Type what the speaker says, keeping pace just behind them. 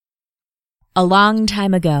A long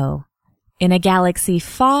time ago, in a galaxy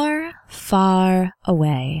far, far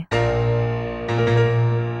away.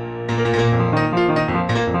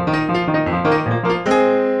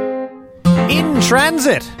 In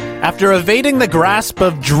transit! After evading the grasp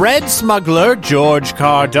of dread smuggler George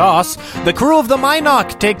Cardos, the crew of the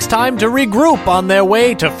Minoc takes time to regroup on their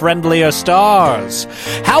way to friendlier stars.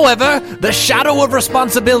 However, the shadow of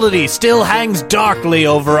responsibility still hangs darkly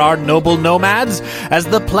over our noble nomads, as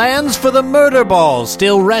the plans for the murder ball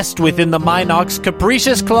still rest within the Minoc's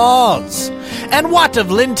capricious claws. And what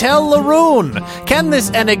of Lintel Laroon? Can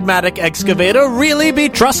this enigmatic excavator really be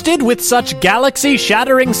trusted with such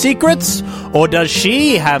galaxy-shattering secrets? Or does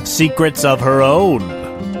she have secrets of her own?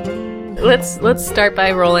 Let's start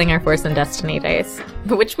by rolling our Force and Destiny dice,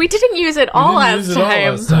 which we didn't use at all last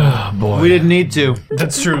time. Oh, boy. We didn't need to.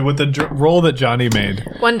 That's true, with the roll that Johnny made.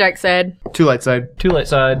 One dark side. 2 light side. 2 light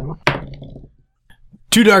side.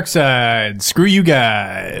 2 dark sides. Screw you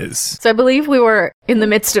guys. So I believe we were in the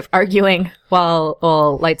midst of arguing while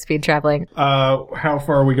Lightspeed traveling. How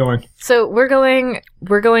far are we going? So we're going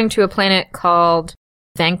to a planet called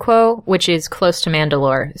Vanquo, which is close to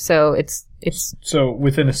Mandalore. So it's So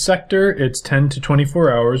within a sector, it's 10 to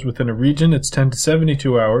 24 hours. Within a region, it's 10 to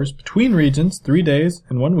 72 hours. Between regions, 3 days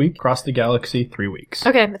and 1 week. Across the galaxy, 3 weeks.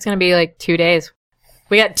 okay. It's gonna be like 2 days.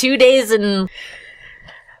 We got 2 days in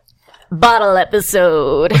bottle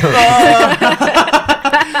episode.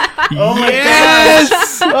 Oh my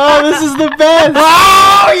yes! Oh, this is the best!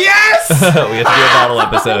 Oh, yes! We have to do a bottle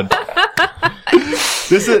episode.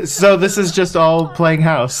 This is just all playing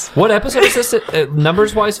house. What episode is this?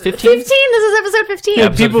 Numbers-wise, 15? 15. This is episode 15.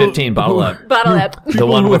 Episode 15, bottle up. Bottle up. The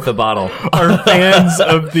one with the bottle. Are fans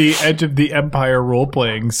of the Edge of the Empire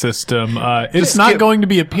role-playing system. It's not going to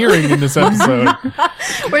be appearing in this episode.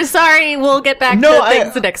 We're sorry. We'll get back to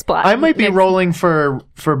things the next plot. I might be rolling for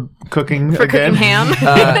cooking for again. cooking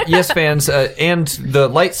ham. Yes, fans, and the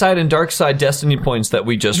light side and dark side destiny points that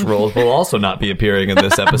we just rolled will also not be appearing in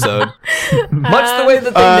this episode. Much the way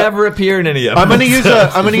that they never appear in any episode. I'm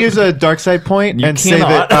gonna use a dark side point and say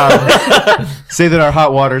that our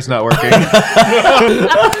hot water's not working.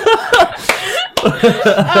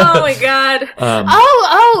 Oh my god.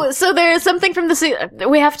 So there's something from the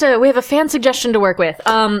we have a fan suggestion to work with.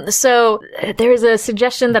 So there's a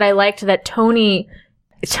suggestion that I liked that Tony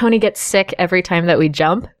gets sick every time that we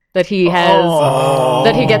jump. That he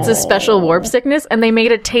gets a special warp sickness, and they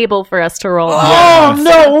made a table for us to roll on. Oh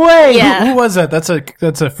no way! Yeah. Who was that? That's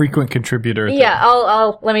a frequent contributor. Yeah,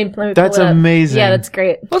 I'll let me pull That's it up. amazing. Yeah, that's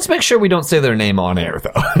great. Let's make sure we don't say their name on air,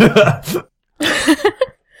 though.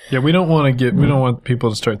 Yeah, we don't want people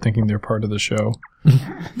to start thinking they're part of the show.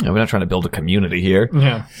 We're not trying to build a community here.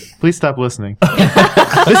 Yeah. Please stop listening.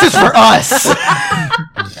 This is for us.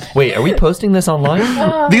 Wait, are we posting this online?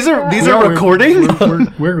 These are recording.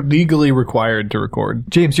 We're legally required to record.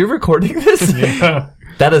 James, you're recording this? Yeah.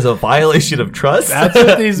 That is a violation of trust. That's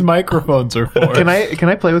what these microphones are for. Can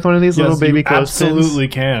I play with one of these little baby clothespins? Absolutely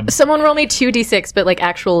can. Someone roll me 2d6, but like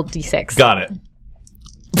actual d6. Got it.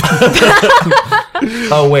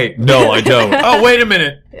 Oh, wait. No, I don't. Oh, wait a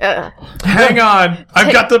minute. Hang on.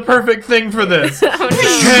 I've got the perfect thing for this.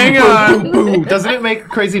 Hang on. Ooh, doesn't it make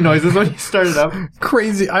crazy noises when you start it up?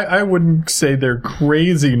 Crazy. I wouldn't say they're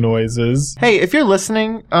crazy noises. Hey, if you're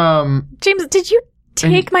listening, James, did you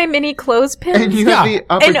take my mini clothespins and you have the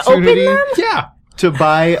and open opportunity them? Yeah. to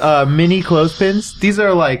buy mini clothespins, these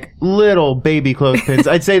are like little baby clothespins.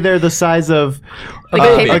 I'd say they're the size of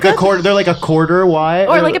Like a quarter. They're like a quarter wide,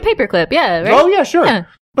 Or like a paperclip, yeah, right? Oh yeah, sure. Yeah.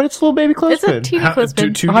 But it's a little baby It's a clothespin. teeny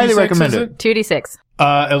clothespin. Two I highly D6, recommend is it. 2d6.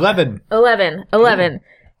 11. 11.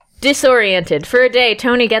 Disoriented. For a day,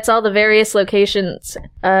 Tony gets all the various locations.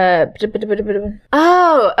 Oh,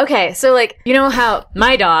 okay. So, like, you know how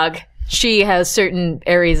my dog, she has certain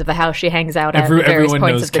areas of the house she hangs out at various everyone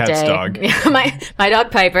points knows of the Cat's day. dog. my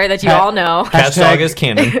dog Piper, that you all know. Cat's dog is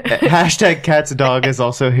canon. Hashtag cat's dog is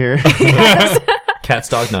also here. Cat's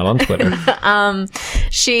dog not on Twitter.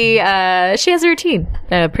 She has a routine,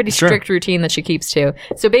 a pretty strict routine that she keeps to.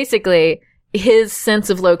 So basically, his sense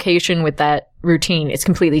of location with that routine is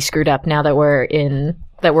completely screwed up now that we're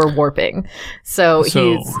warping. So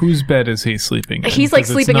he's whose bed is he sleeping in? he's like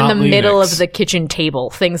 'Cause it's sleeping in the not middle Linux. of the kitchen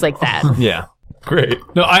table, things like that. Yeah. Great.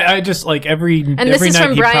 No, I just like every And every this is night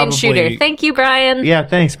from he Brian probably- Shooter. Thank you, Brian. Yeah,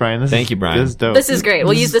 thanks, Brian. Thank you, Brian. This is dope. This is great.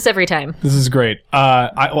 We'll use this every time. This is great.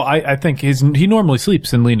 I think he normally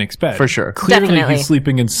sleeps in Linux bed For sure. Clearly, Definitely. he's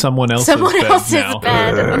sleeping in someone else's Someone bed else's now.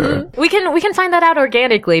 bed. Mhm. We can find that out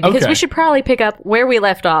organically because Okay. we should probably pick up where we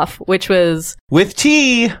left off, which was With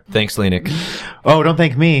tea. Thanks, Lenik. Oh, don't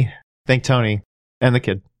thank me. Thank Tony and the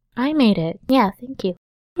kid. I made it. Yeah, thank you.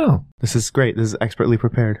 Oh, This is great. This is expertly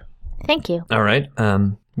prepared. Thank you. all right.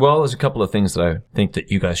 Well, there's a couple of things that I think that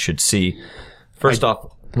you guys should see. First off,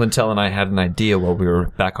 Lintel and I had an idea while we were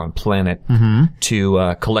back on planet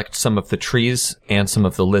to collect some of the trees and some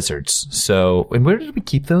of the lizards. So, and where did we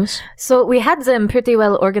keep those? So we had them pretty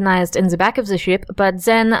well organized in the back of the ship, but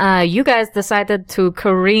then you guys decided to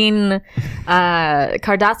careen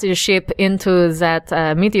Cardassi's ship into that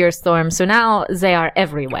meteor storm, so now they are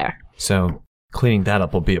everywhere. So cleaning that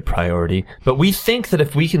up will be a priority. But we think that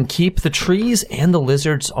if we can keep the trees and the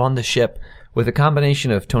lizards on the ship with a combination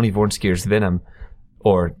of Tony Vornskier's venom,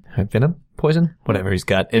 or venom? Poison? Whatever he's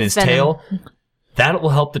got in his venom. tail, that will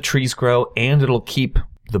help the trees grow and it'll keep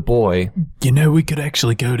the boy. You know, we could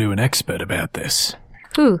actually go to an expert about this.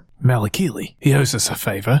 Who? Malakili. He owes us a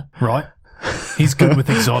favor, right? He's good with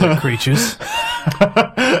exotic creatures.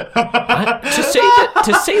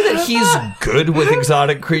 To say that he's good with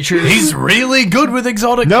exotic creatures. He's really good with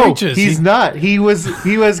exotic No, creatures. he's not. He was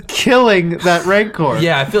killing that Rancor.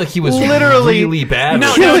 Yeah, I feel like he was Literally- really bad. No,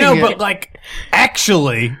 with no, killing no, it. but like,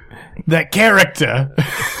 actually, that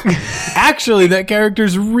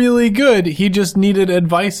character's really good. He just needed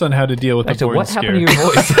advice on how to deal with the So Vorn what happened to Scare.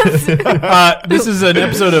 your voice? This is an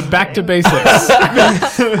episode of Back to Basics.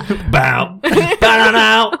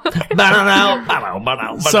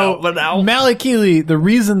 So, Malakili, the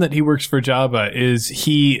reason that he works for Jabba is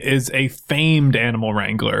he is a famed animal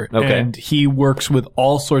wrangler. Okay. And he works with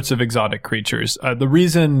all sorts of exotic creatures. The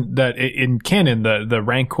reason that in canon the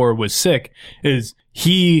Rancor was sick is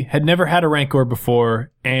he had never had a Rancor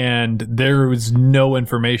before, and there was no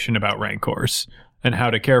information about Rancors and how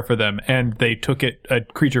to care for them. And they took a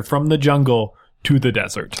creature from the jungle to the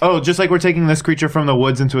desert. Oh, just like we're taking this creature from the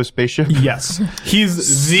woods into a spaceship. Yes.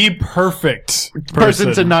 He's the perfect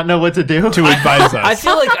Person to not know what to do. to advise us. I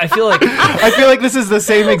feel like I feel like this is the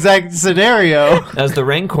same exact scenario. as the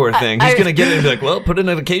Rancor thing, he's gonna get it and be like, "Well, put it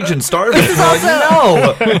in a cage and starve it." And we're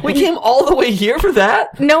like, no, we came all the way here for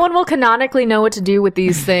that. No one will canonically know what to do with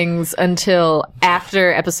these things until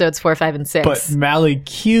after episodes 4, 5, and 6. But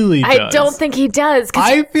Malakili does. I don't think he does. 'Cause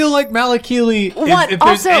I feel like Malakili, What? if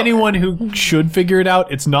there's Also- anyone who should figure it out,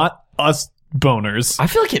 it's not us boners. I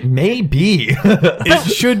feel like it may be. It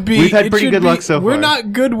should be. We've had it pretty should good be- luck so We're far.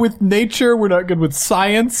 not good with nature. We're not good with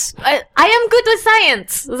science. I am good with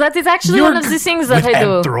science. That is actually one of the things that I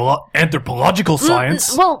do. Anthropological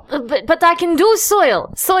science. Well, but I can do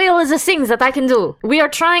soil. Soil is a thing that I can do. We are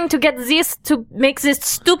trying to get this to make this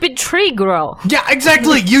stupid tree grow. Yeah,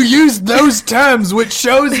 exactly. You use those terms, which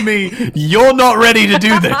shows me you're not ready to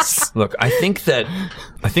do this. Look, I think that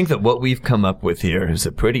what we've come up with here is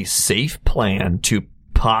a pretty safe plan to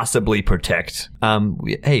possibly protect.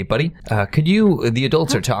 Hey, buddy, could you? The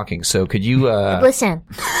adults are talking, so could you? Listen,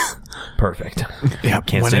 Perfect. Yeah,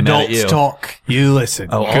 Can't when stay mad at adults you. talk, you listen.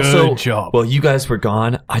 Oh, Good also, job. Well, you guys were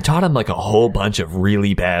gone. I taught him like a whole bunch of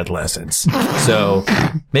really bad lessons. So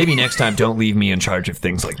maybe next time, don't leave me in charge of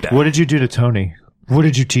things like that. What did you do to Tony? What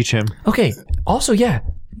did you teach him? Okay. Also, yeah,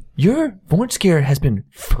 your Vornskir has been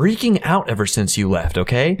freaking out ever since you left.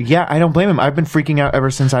 Okay. Yeah, I don't blame him. I've been freaking out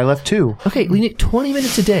ever since I left too. Okay, we need 20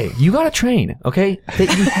 minutes a day. You gotta train, okay?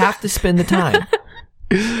 That you have to spend the time.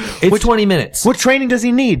 It's 20 minutes. What training does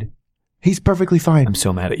he need? He's perfectly fine. I'm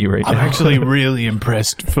so mad at you right I'm now. actually really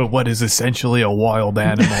impressed for what is essentially a wild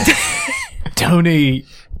animal. Tony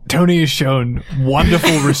has shown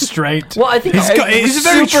wonderful restraint. Well, I think he's a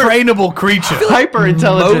very trainable creature. Hyper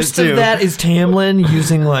intelligent most too. of that is Tamlin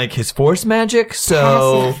using like his force magic.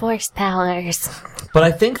 So, force powers. but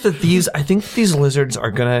I think that these lizards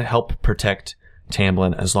are gonna help protect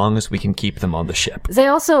Tamlin as long as we can keep them on the ship. They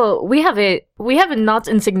also we have a not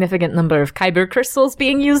insignificant number of kyber crystals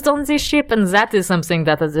being used on this ship, and that is something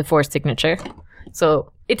that is a force signature.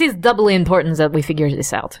 So it is doubly important that we figure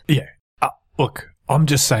this out. Yeah. Look, I'm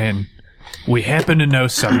just saying, we happen to know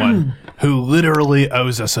someone who literally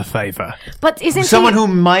owes us a favor. But isn't Someone he, who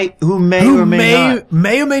may Who or may not.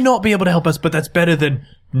 may or may not be able to help us, but that's better than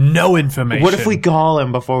no information. What if we call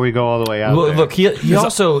him before we go all the way out Well, there? look, he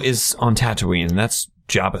also is on Tatooine, and that's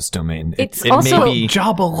Jabba's domain. It's it also- may be.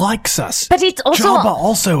 Jabba likes us? But it's also Jabba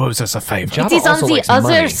also owes us a favor. Jabba it is on also the likes other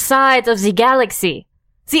money. side of the galaxy.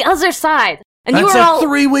 The other side. And That's you are a all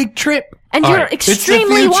 3-week trip. and All you're right. It's the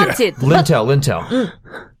extremely future. wanted. Lintel.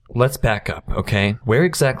 Let's back up, okay? Where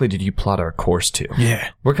exactly did you plot our course to? Yeah.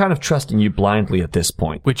 We're kind of trusting you blindly at this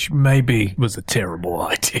point. Which maybe was a terrible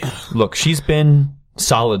idea. Look, she's been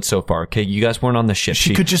solid so far. Okay, you guys weren't on the ship.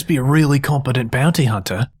 She could just be a really competent bounty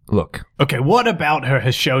hunter. Look. Okay, what about her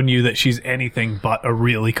has shown you that she's anything but a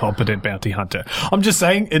really competent bounty hunter? I'm just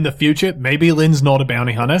saying, in the future, maybe Lynn's not a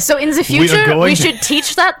bounty hunter. So in the future, we should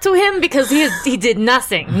teach that to him because he did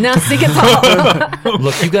nothing at all.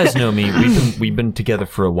 Look, you guys know me. We've been together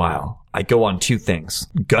for a while. I go on 2 things: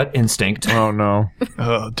 gut instinct. Oh no!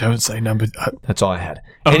 Don't say number. That's all I had.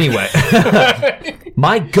 Okay. Anyway,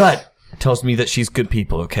 my gut tells me that she's good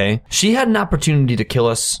people. Okay, she had an opportunity to kill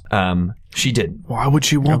us. She didn't. Why would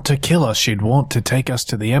she want to kill us? She'd want to take us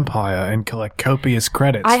to the Empire and collect copious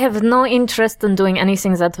credits. I have no interest in doing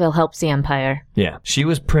anything that will help the Empire. Yeah, she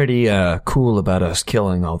was pretty cool about us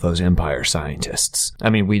killing all those Empire scientists. I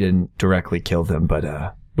mean, we didn't directly kill them, but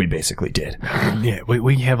we basically did. Yeah,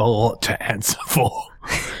 we have a lot to answer for,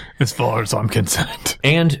 as far as I'm concerned.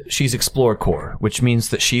 And she's Explorer Corps, which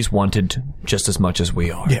means that she's wanted just as much as we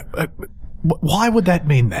are. Yeah, why would that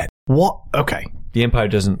mean that? What? Okay. The Empire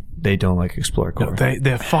they don't like Explorer Corps. No,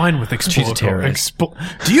 they're fine with Explorer She's a terrorist. Corps.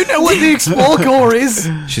 Do you know what the Explorer Corps is?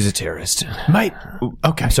 She's a terrorist. Mate,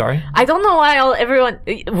 okay. I'm sorry? I don't know why everyone...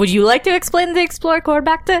 Would you like to explain the Explorer Corps,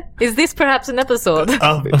 Bacta? Is this perhaps an episode?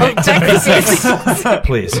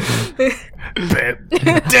 Please.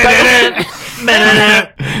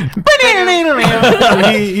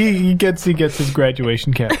 he gets his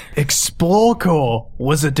graduation cap. Explorer Corps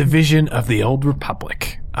was a division of the Old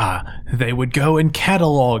Republic. They would go and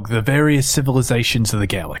catalog the various civilizations of the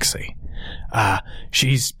galaxy.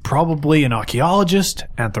 She's probably an archaeologist,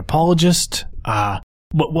 anthropologist.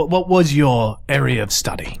 What was your area of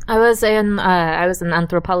study? I was an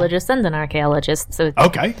anthropologist and an archaeologist. So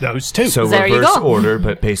okay, those two. So there reverse you go. order,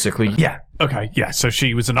 but basically, yeah. Okay, yeah. So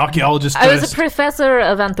she was an archaeologist. I was a professor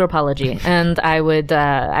of anthropology, and I would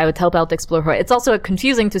help out explore. It's also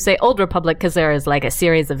confusing to say Old Republic because there is like a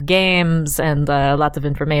series of games and lots of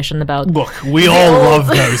information about. Look, we all love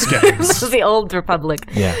those games. The Old Republic.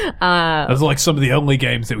 Yeah. Those are like some of the only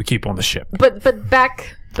games that we keep on the ship.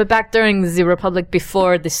 But back during the Republic,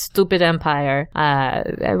 before the stupid Empire,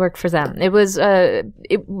 I worked for them. It was they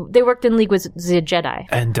worked in league with the Jedi,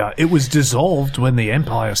 and it was dissolved when the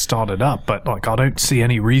Empire started up. But like, I don't see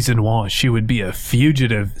any reason why she would be a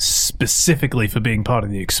fugitive specifically for being part of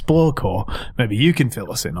the Explorer Corps. Maybe you can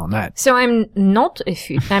fill us in on that. So I'm not a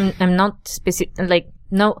I'm not specific. Like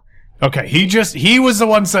no. Okay, he was the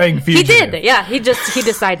one saying fugitive. He did, yeah. He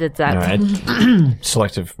decided that. All right.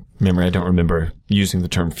 Selective memory. I don't remember using the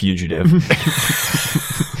term fugitive.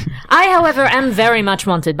 I, however, am very much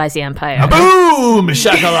wanted by the Empire. Boom!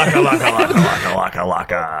 Shakalaka, laka, laka, laka, laka,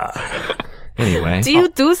 laka. Anyway. Do you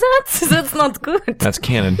do that? That's not good. That's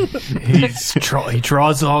canon. He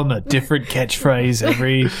draws on a different catchphrase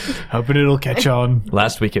hoping it'll catch on.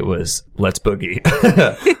 Last week it was, let's boogie.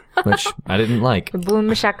 Which I didn't like. Boom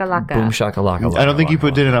shakalaka. Boom shakalaka. I don't think you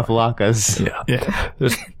put in enough lakas. Yeah.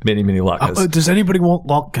 There's many lakas. Does anybody want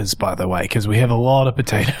latkes, by the way? Because we have a lot of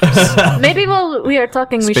potatoes. Maybe while we are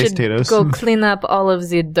talking, we should potatoes. go clean up all of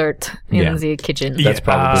the dirt in the kitchen. That's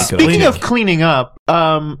probably good. Speaking of cleaning up,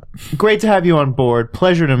 great to have you on board.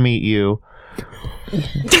 Pleasure to meet you.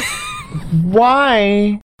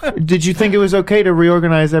 Why did you think it was okay to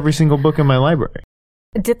reorganize every single book in my library?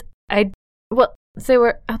 Did I? Well, they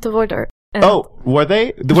were out of order. Were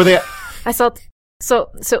they? Were they? I thought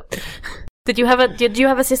so. Did you have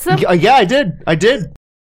a system? Yeah, I did.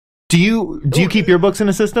 Do you keep your books in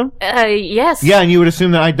a system? Yes. Yeah, and you would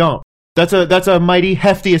assume that I don't. That's a mighty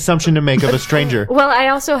hefty assumption to make of a stranger. Well, I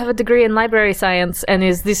also have a degree in library science, and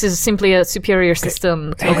this is simply a superior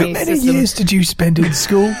system. How many years did you spend in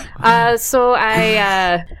school? So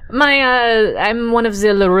I'm one of the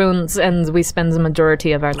Laroons, and we spend the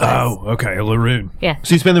majority of our time. Oh, okay, a Laroon. Yeah.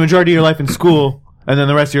 So you spend the majority of your life in school, and then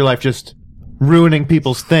the rest of your life just ruining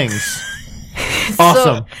people's things.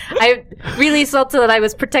 Awesome. So I really thought that I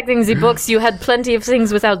was protecting the books. You had plenty of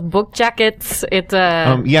things without book jackets.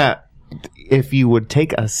 Yeah. If you would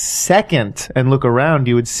take a second and look around,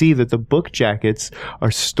 you would see that the book jackets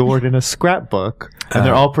are stored in a scrapbook, and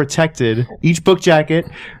they're all protected. Each book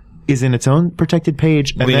jacket is in its own protected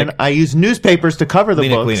page, and then I use newspapers to cover the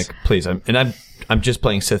books. Lenik, please. I'm just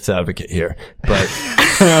playing Sith's advocate here, but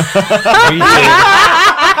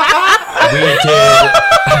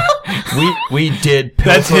we did pilfer.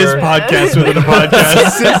 That's his podcast within a podcast.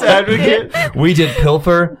 Sith's advocate. We did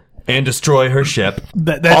pilfer and destroy her ship.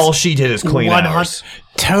 That's all she did is clean ours.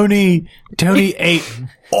 Tony ate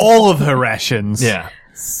all of her rations. Yeah.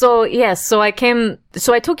 So I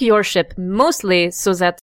took your ship mostly so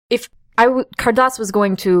that if Cardass was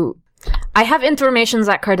going to, I have information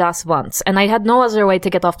that Cardass wants, and I had no other way to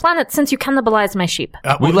get off planet since you cannibalized my sheep.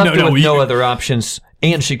 We left her with no other options.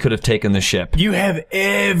 And she could have taken the ship. You have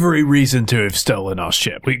every reason to have stolen our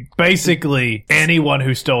ship. Basically, anyone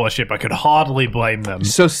who stole a ship, I could hardly blame them.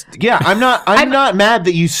 So yeah, I'm not mad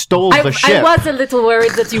that you stole the ship. I was a little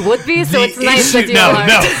worried that you would be, so it's nice that you are.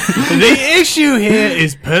 No. The issue here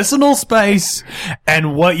is personal space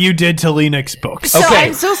and what you did to Lennox Books. So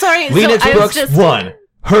I'm so sorry. Lennox so Brooks won.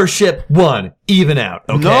 Her ship won. Even out.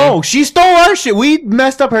 Okay? No, she stole our ship. We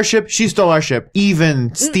messed up her ship. She stole our ship.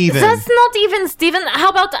 Even, Steven. That's not even, Steven. How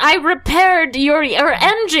about I repaired your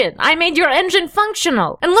engine? I made your engine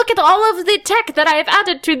functional. And look at all of the tech that I have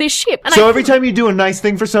added to this ship. And So every time you do a nice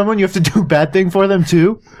thing for someone, you have to do a bad thing for them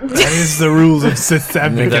too? That is the rules of Sith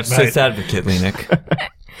Advocate. That's Sith Advocate, Lennox.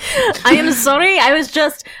 I am sorry. I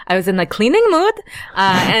was in a cleaning mood,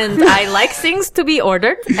 and I like things to be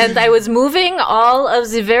ordered, and I was moving all of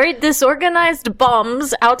the very disorganized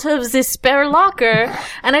bombs out of the spare locker,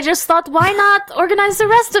 and I just thought, why not organize the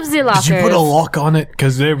rest of the lockers? Did you put a lock on it?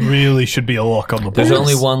 Because there really should be a lock on the box. There's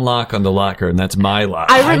only one lock on the locker, and that's my lock.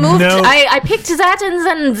 I removed, know. I picked that,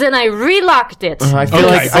 and then I relocked it. I feel Okay,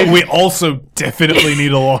 like but we also definitely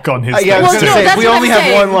need a lock on his yeah, I was Well, gonna no, say, if that's we what only I'm have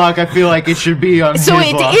saying. one lock, I feel like it should be on So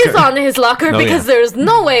his it locker. is on his locker because yeah. there's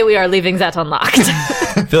no way we are leaving that unlocked.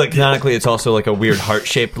 I feel like canonically it's also like a weird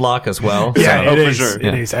heart-shaped lock as well. Yeah, So- it for is. sure.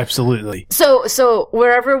 It is, absolutely. So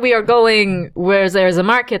wherever we are going, where there's a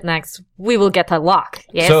market next, we will get a lock.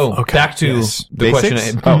 Yes. So, Okay, back to yes. the Basics? question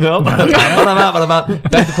at hand. No. Back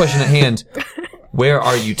to the question at hand. Where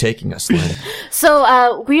are you taking us, Lynn?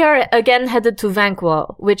 So we are again headed to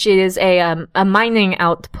Vanquo, which is a mining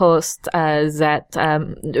outpost that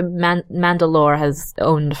Mandalore has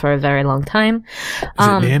owned for a very long time. Is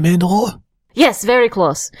it near Mandalore? Yes, very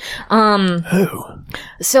close. Oh.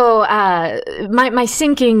 So my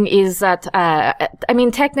thinking is that I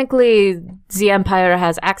mean technically the Empire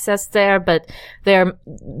has access there, but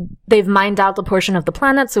they've mined out a portion of the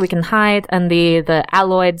planet so we can hide, and the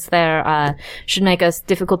alloys there should make us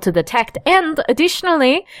difficult to detect. And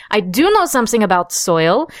additionally, I do know something about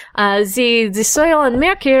soil. The soil on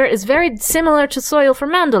Merkir is very similar to soil for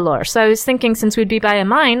Mandalore. So I was thinking, since we'd be by a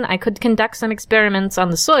mine, I could conduct some experiments on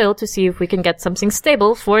the soil to see if we can get something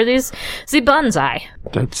stable for the bonsai.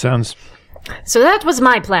 That sounds So that was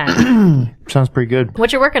my plan. pretty good.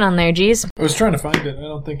 What you working on there, G's? I was trying to find it. I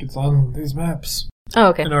don't think it's on these maps Oh,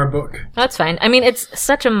 okay. in our book. That's fine. I mean, it's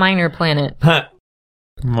such a minor planet.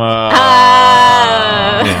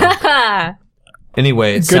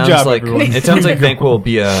 Anyway, it Good sounds job, like everyone. Vanquo will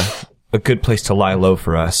be a good place to lie low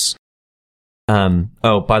for us.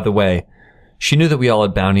 Oh, by the way, she knew that we all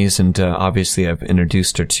had bounties, and obviously I've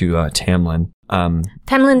introduced her to Tamlin.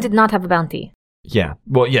 Tamlin did not have a bounty. Yeah.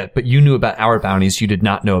 Well, yeah, but you knew about our bounties. You did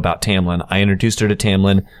not know about Tamlin. I introduced her to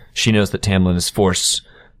Tamlin. She knows that Tamlin is force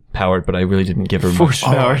powered, but I really didn't give her much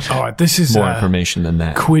All right, this is more information than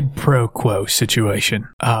that. quid pro quo situation.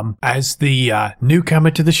 As the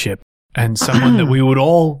newcomer to the ship and someone that we would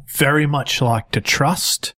all very much like to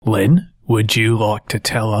trust, Lynn, would you like to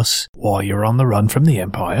tell us why you're on the run from the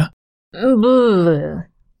Empire? Because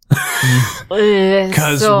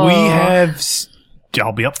we have,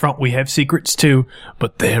 I'll be upfront, we have secrets too,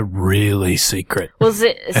 but they're really secret.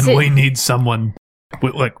 And we need someone,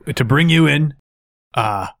 to bring you in,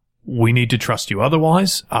 we need to trust you.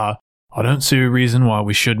 Otherwise, I don't see a reason why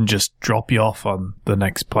we shouldn't just drop you off on the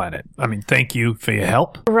next planet. I mean, thank you for your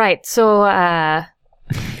help. Right, so,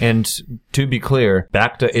 And to be clear,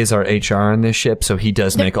 Bacta is our HR on this ship, so he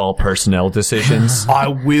does make all personnel decisions. I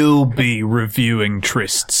will be reviewing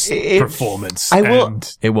Trist's performance. I will-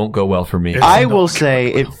 and It won't go well for me. I will say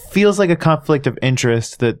it feels like a conflict of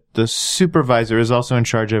interest that the supervisor is also in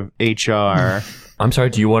charge of HR. I'm sorry,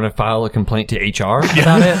 do you want to file a complaint to HR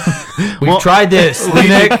about it? We've tried this,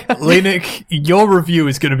 Nick. Lenik, your review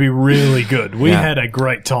is going to be really good. We Yeah. had a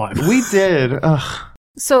great time. We did. Ugh.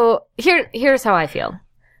 So here's how I feel.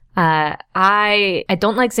 I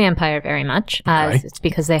don't like the Empire very much. Okay. It's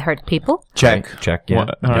because they hurt people. Check. Check, yeah. What?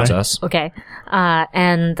 All That's right. us. Okay.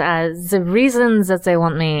 And the reasons that they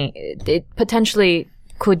want me, it potentially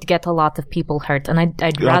could get a lot of people hurt, and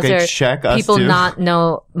I'd rather check us people too. not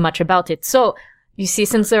know much about it. So you see,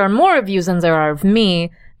 since there are more of you than there are of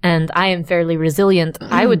me, and I am fairly resilient,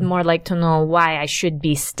 I would more like to know why I should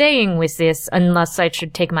be staying with this, unless I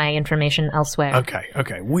should take my information elsewhere.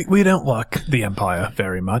 Okay. We don't like the Empire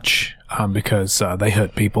very much because they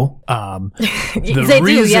hurt people. They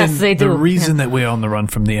do, yes, they do. The reason that we're on the run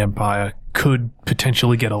from the Empire could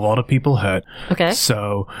potentially get a lot of people hurt. Okay.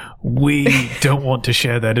 So we don't want to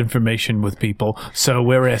share that information with people. So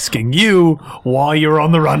we're asking you why you're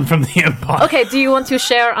on the run from the Empire. Okay, do you want to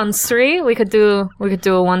share on 3? We could do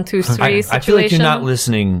a 1, 2, 3 situation. I feel like you're not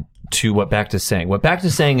listening to what Bacta's saying. What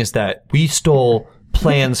Bacta's saying is that we stole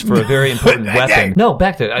plans for a very important weapon. No,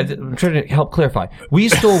 Bacta, I'm trying to help clarify. We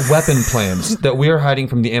stole weapon plans that we are hiding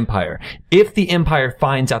from the Empire. If the Empire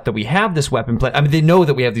finds out that we have this weapon plan, I mean, they know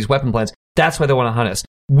that we have these weapon plans. That's why they want to hunt us.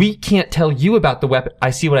 We can't tell you about the weapon.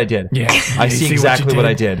 I see what I did. Yeah. I see exactly what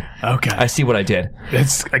I did. Okay. I see what I did.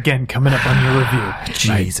 It's, again, coming up on your review.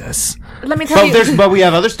 Jesus. Let me tell you. But we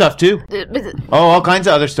have other stuff too. All kinds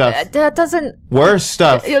of other stuff. That doesn't. Worse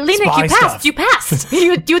stuff. Lena, Spy you stuff. passed. You passed.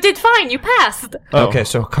 you did fine. You passed. Okay,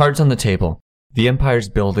 so cards on the table. The Empire's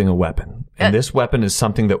building a weapon. And this weapon is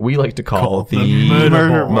something that we like to call the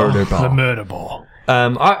murder ball. The murder ball.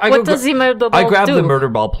 What does the murder ball I grabbed do? the murder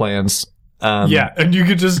ball plans. Yeah, and you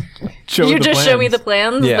could just show You the just plans. show me the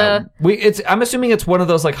plans. Yeah, I'm assuming it's one of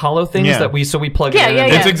those like hollow things that we plug Yeah, it in. yeah,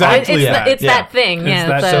 and yeah. It's exactly that. It's Yeah. that thing. It's Yeah.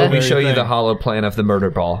 that the- So we very show you thing. the hollow plan of the murder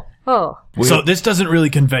ball. oh. So this doesn't really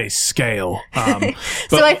convey scale.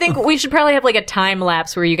 So I think we should probably have like a time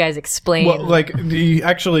lapse where you guys explain. Well, like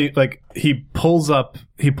he pulls up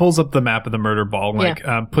the map of the murder ball,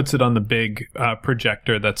 puts it on the big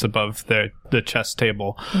projector that's above the chess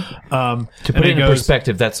table. To put it in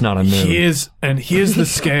perspective, that's not a moon. Here's the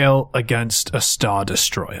scale against a Star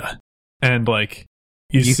Destroyer, and like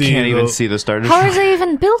you You see can't even see the Star Destroyer. How are they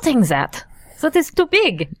even building that? That is too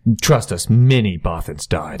big. Trust us, many Bothans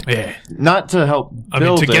died. Yeah, Not to help I mean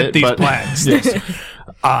build to get it, these but plans.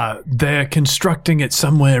 They're constructing it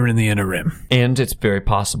somewhere in the Inner Rim. And it's very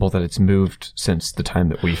possible that it's moved since the time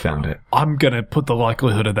that we found it. I'm gonna put the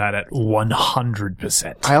likelihood of that at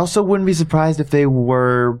 100%. I also wouldn't be surprised if they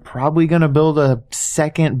were probably going to build a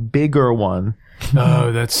second bigger one.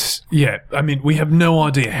 No, that's I mean, we have no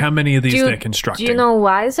idea how many of these they're constructing. Do you know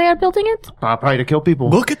why they are building it? Probably to kill people.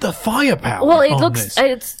 Look at the firepower. Well, it on looks. this.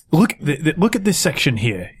 It's Look at this section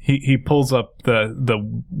here. He pulls up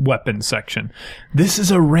the weapon section. This is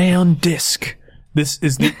a round disc. This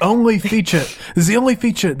is the only feature. This is the only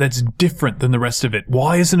feature that's different than the rest of it.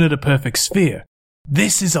 Why isn't it a perfect sphere?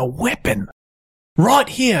 This is a weapon. Right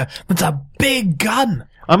here. That's a big gun.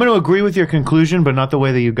 I'm going to agree with your conclusion, but not the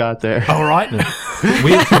way that you got there. All right.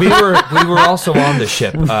 We were also on the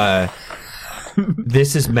ship.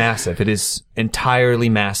 This is massive. It is entirely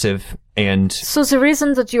massive, and so the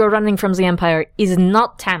reason that you are running from the Empire is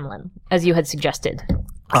not Tamlin, as you had suggested.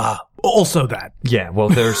 Also that. yeah. Well,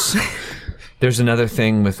 there's another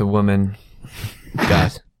thing with a woman.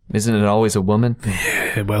 God, isn't it always a woman?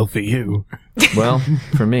 Well, for you. Well,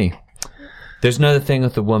 for me, there's another thing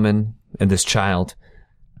with the woman and this child,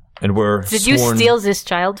 and we're Did you sworn- steal this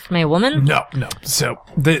child from a woman? No. So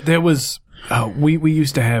there was we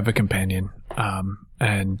used to have a companion,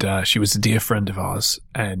 and she was a dear friend of ours,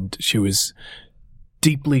 and she was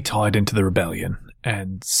deeply tied into the rebellion.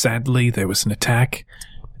 And sadly, there was an attack,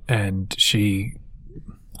 and she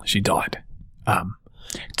died.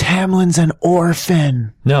 Tamlin's an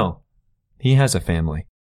orphan. No, he has a family.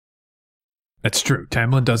 That's true.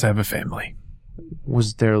 Tamlin does have a family.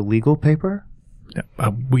 Was there legal paper? Yeah,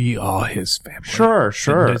 we are his family. Sure.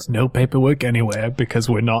 And there's no paperwork anywhere because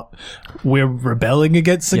we're rebelling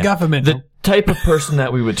against the Yeah. government. The type of person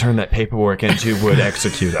that we would turn that paperwork into would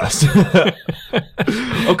execute us.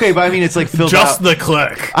 Okay, but I mean, it's like filled Just out. the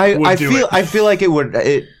clerk. I would do feel it. I feel like it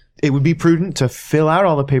would be prudent to fill out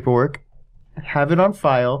all the paperwork, have it on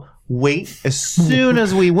file, wait as soon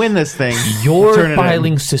as we win this thing. Your turn it in.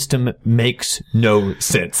 filing system makes no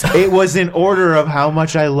sense. It was in order of how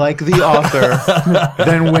much I like the author,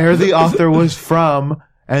 then where the author was from,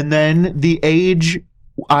 and then the age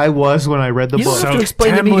I was when I read the You don't book. have So to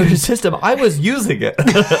explain to me Tamlin- your system. I was using it.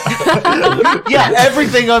 Yeah,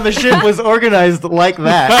 everything on the ship was organized like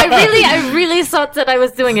that. I really thought that I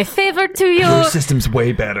was doing a favor to Your you. system's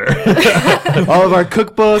way better. All of our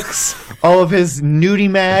cookbooks, all of his nudie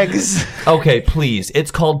mags. Okay, please.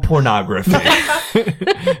 It's called pornography.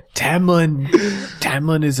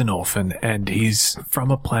 Tamlin is an orphan, and he's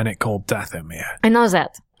from a planet called Dathomir. I know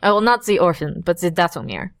that. Oh, well, not the orphan, but the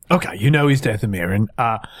Dathomir. Okay, you know he's Dathomir, and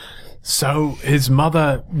so his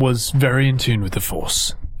mother was very in tune with the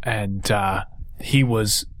Force, and he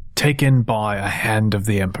was taken by a hand of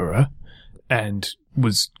the Emperor, and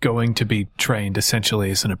was going to be trained essentially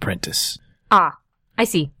as an apprentice. Ah, I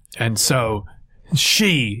see. And so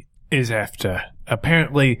she is after.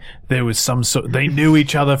 Apparently, there was some sort. They knew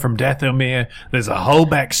each other from Dathomir. There's a whole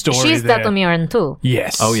backstory She's there. Dathomiran too.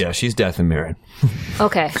 Yes. Oh, yeah, she's Dathomir.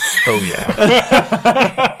 Okay. Oh,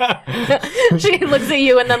 yeah. She looks at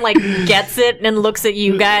you and then like gets it and looks at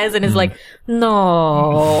you guys and is like,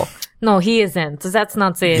 no, he isn't. That's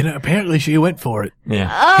not it. You know, apparently she went for it.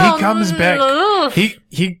 Yeah. He comes back. no.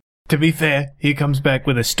 He. To be fair, he comes back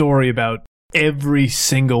with a story about every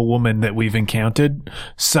single woman that we've encountered.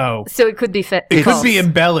 So it could be fit. it could be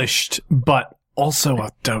embellished, but also I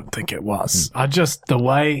don't think it was. The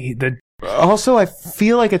way that Also, I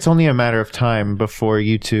feel like it's only a matter of time before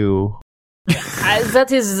you two.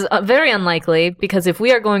 That is very unlikely, because if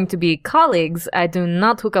we are going to be colleagues, I do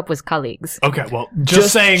not hook up with colleagues. Okay, well,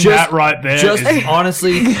 just saying that right there Just is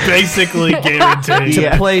honestly, basically guaranteed.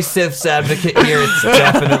 Yeah. play Sith's advocate here, it's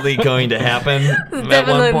definitely going to happen. at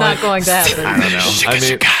Definitely one not point. going to happen. I don't know. I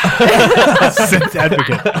mean, Sith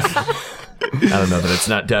advocate. I don't know that it's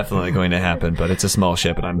not definitely going to happen, but it's a small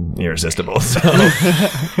ship and I'm irresistible. So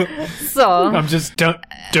So I'm just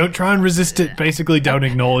don't try and resist it. Basically, don't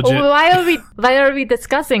acknowledge it. why are we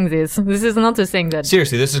discussing this? This is not a thing that.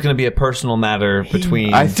 seriously, this is going to be a personal matter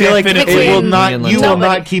between. I feel like it Definitely. will not. Me You and will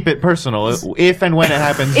Nobody. not keep it personal. If and when it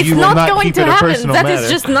happens, It's you will not not going keep to it a happen. personal That matter. is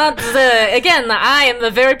just not the. Again, I am a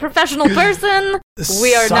very professional person.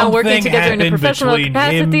 We are now working Something together in a happened professional between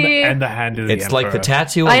capacity. him and the hand of the It's like the Emperor.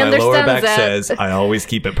 tattoo I on my lower understand back that. says, I always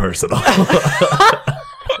keep it personal.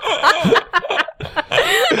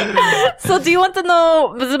 So, do you want to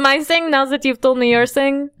know my thing now that you've told me your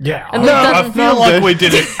thing? Yeah, And we've I done- feel like we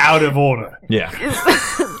did it out of order. Yeah.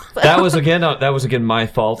 That was again my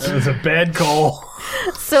fault. It was a bad call.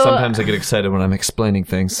 So, Sometimes I get excited when I'm explaining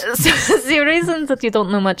things. So the reason that you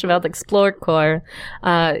don't know much about Explore Corps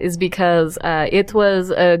is because it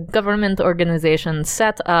was a government organization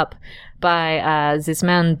set up by this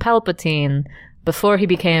man Palpatine before he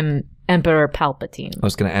became Emperor Palpatine. I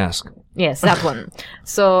was going to ask. Yes, that one.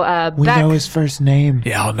 So we back. know his first name.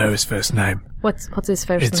 Yeah, I'll know his first name. What's his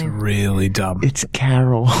first It's name? really dumb. It's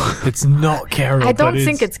Carol. It's not Carol. I don't but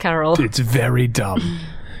think it's Carol. It's very dumb.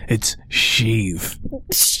 It's Sheev.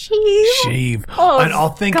 Sheev? Sheev. Oh, and I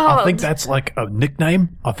think God. that's like a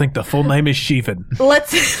nickname. I think the full name is Sheevan.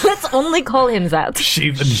 Let's only call him that.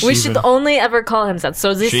 Sheevan. We should only ever call him that.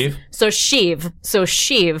 So this, Sheev? so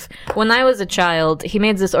Sheev. When I was a child, he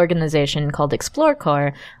made this organization called Explore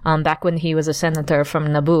Corps. Back when he was a senator from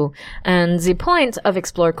Naboo, and the point of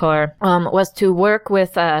Explore Corps was to work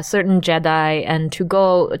with certain Jedi and to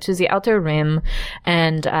go to the Outer Rim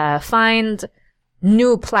and find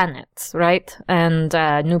new planets, right? And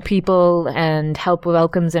new people, and help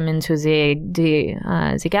welcome them into the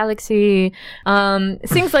galaxy.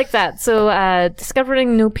 Things like that. So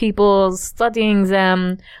discovering new people, studying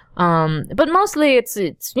them. But mostly it's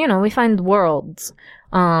we find worlds.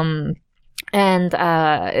 And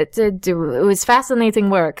it was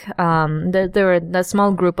fascinating work. There were a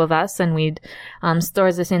small group of us, and we'd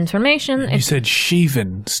store this information. You said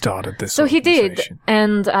Sheevan started this. So he did, organization.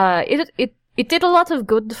 and it did a lot of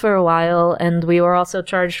good for a while, and we were also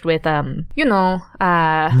charged with Murder?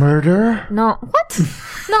 no, what?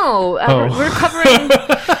 No,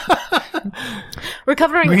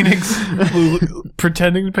 recovering Phoenix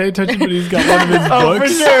pretending to pay attention, but he's got one of his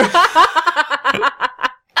books.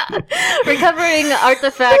 recovering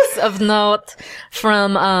artifacts of note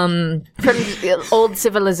from old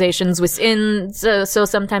civilizations within. So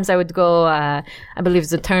sometimes I would go. I believe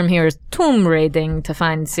the term here is tomb raiding to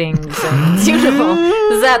find things, and,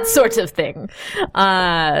 that sort of thing.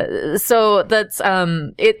 So that's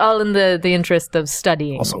it all in the interest of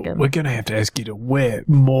studying. Also, we're going to have to ask you to wear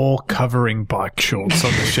more covering bike shorts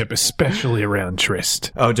on the ship, especially around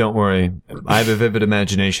Trist. Oh, don't worry. I have a vivid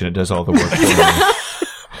imagination. It does all the work for me.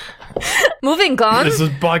 Moving on. This is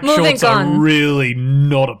bike Moving shorts on. are really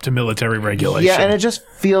not up to military regulation. Yeah, and it just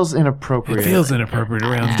feels inappropriate. it feels inappropriate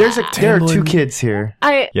around. there are two Tamlin. kids here.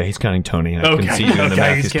 Yeah, he's counting Tony. I can see you in the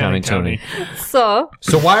math. He's counting Tony. So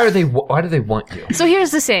Why do they want you? So here's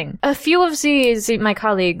the thing. A few of my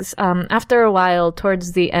colleagues, after a while,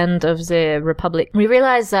 towards the end of the Republic, we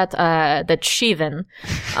realized that Sheevan,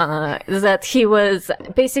 that he was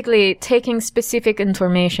basically taking specific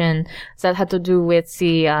information that had to do with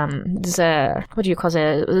what do you call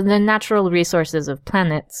it? The natural resources of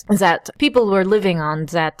planets that people were living on,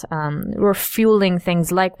 that were fueling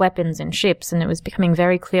things like weapons and ships, and it was becoming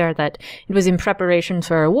very clear that it was in preparation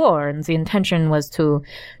for a war, and the intention was to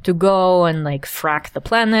go and like frack the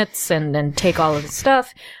planets and take all of the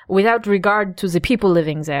stuff without regard to the people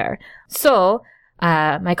living there. So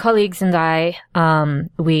my colleagues and I,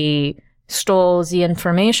 we stole the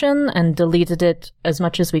information and deleted it as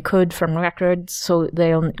much as we could from records, so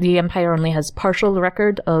the Empire only has partial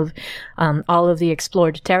record of all of the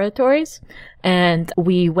explored territories, and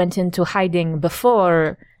we went into hiding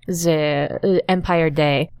before the Empire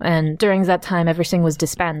Day, and during that time everything was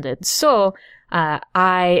disbanded. So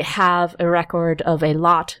I have a record of a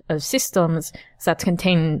lot of systems that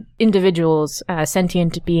contain individuals,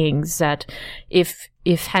 sentient beings that if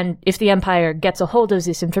the Empire gets a hold of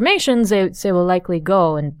this information, they will likely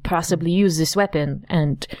go and possibly use this weapon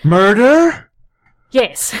and... Murder?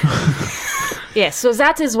 Yes. Yes, so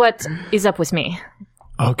that is what is up with me.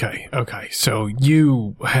 Okay. So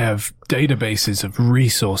you have databases of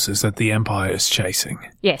resources that the Empire is chasing.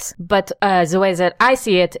 Yes, but the way that I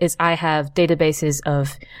see it is I have databases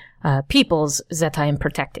of peoples that I am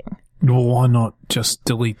protecting. Well, why not just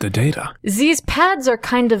delete the data? These pads are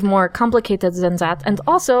kind of more complicated than that, and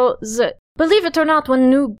also, believe it or not,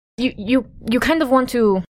 when you kind of want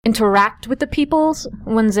to interact with the peoples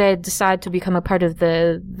when they decide to become a part of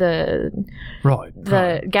the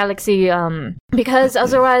galaxy, because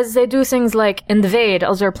otherwise they do things like invade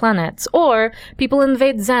other planets, or people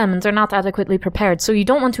invade them and they're not adequately prepared. So you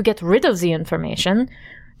don't want to get rid of the information.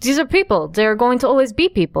 These are people. They're going to always be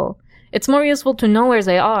people. It's more useful to know where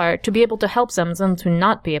they are, to be able to help them, than to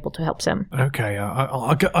not be able to help them. Okay,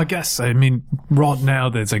 I guess, I mean, right now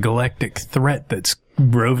there's a galactic threat that's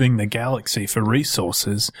roving the galaxy for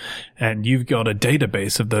resources, and you've got a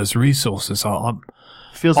database of those resources.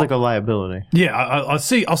 Feels like a liability. Yeah, I'll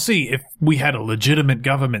see if we had a legitimate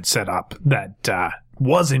government set up that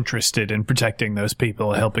was interested in protecting those people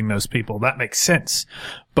or helping those people. That makes sense.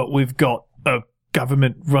 But we've got a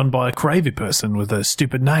government run by a crazy person with a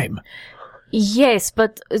stupid name. Yes,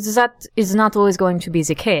 but that is not always going to be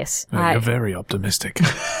the case. You're very optimistic.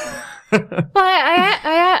 Well,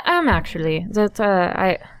 I am actually. That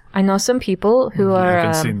I know some people who are. I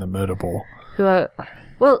haven't seen the murder ball. Who are,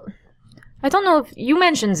 well, I don't know if you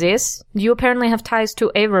mentioned this. You apparently have ties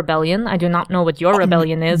to a rebellion. I do not know what your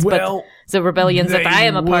rebellion is, but the rebellions that I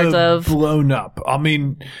am a part of. Blown up. I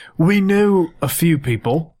mean, we knew a few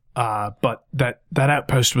people, but that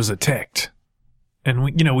outpost was attacked. And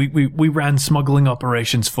we ran smuggling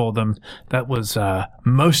operations for them. That was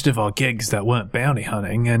most of our gigs that weren't bounty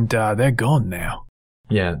hunting, and they're gone now.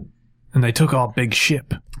 Yeah. And they took our big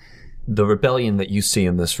ship. The rebellion that you see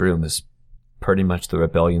in this room is pretty much the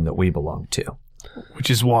rebellion that we belong to.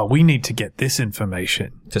 Which is why we need to get this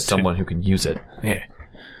information. To someone who can use it. Yeah.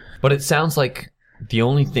 But it sounds like the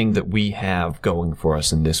only thing that we have going for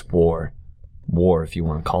us in this war, if you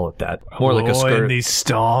want to call it that. More like a in these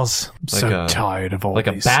stars. I'm so tired of all these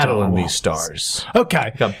like a battle Star in Wars. these stars.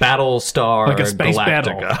 Okay. Like a battle star like a space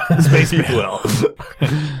Galactica. battle. Space battle.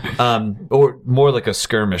 Or more like a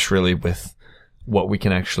skirmish, really, with what we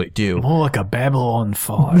can actually do. More like a Babylon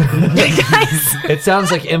 5. It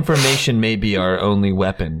sounds like information may be our only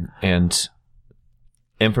weapon, and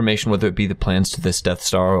information, whether it be the plans to this Death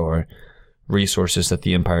Star or resources that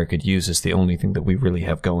the Empire could use, is the only thing that we really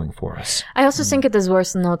have going for us. I also think it is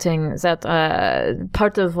worth noting that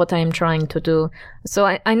part of what I am trying to do. So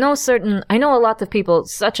I know a lot of people,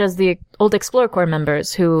 such as the old Explorer Corps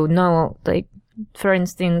members, who know, like, for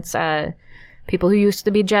instance, people who used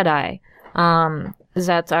to be Jedi,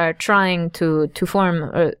 that are trying to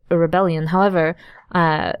form a rebellion. However,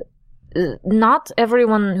 not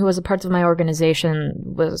everyone who was a part of my organization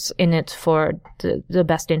was in it for the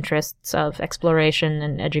best interests of exploration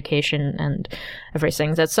and education and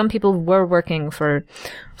everything. That some people were working for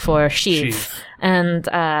Sheev. And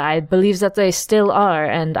I believe that they still are,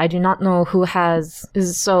 and I do not know who has.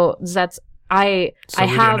 So that's I have,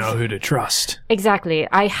 don't know who to trust. Exactly.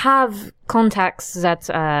 I have contacts that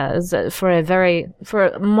for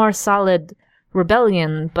a more solid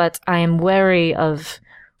rebellion, but I am wary of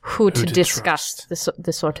who to discuss this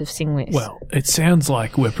sort of thing with. Well, it sounds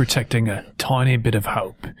like we're protecting a tiny bit of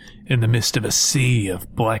hope in the midst of a sea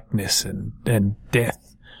of blackness and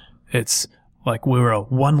death. It's like we're a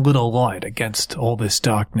one little light against all this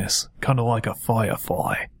darkness, kind of like a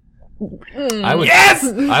firefly. Yes!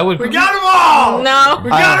 We got them all! No. We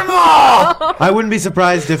got them all! I wouldn't be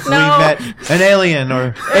surprised if we met an alien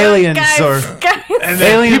or aliens And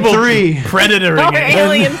then Alien people 3. Predatoring Or it.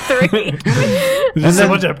 Alien 3. There's so then-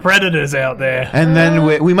 much of predators out there. And then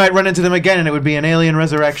we might run into them again, and it would be an alien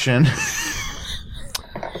resurrection.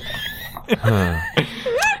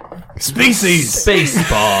 Species!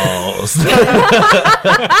 Spaceballs.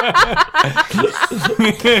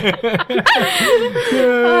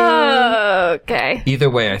 Okay. Either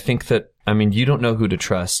way, I think that, I mean, you don't know who to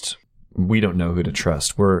trust. We don't know who to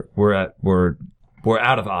trust. We're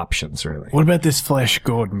out of options, really. What about this Flash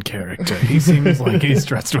Gordon character? He seems like he's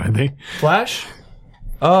trustworthy. Flash?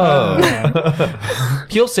 Oh.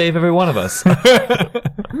 He'll save every one of us.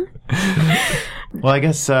 Well, I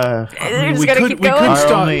guess We're just gonna keep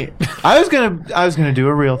going. I was gonna do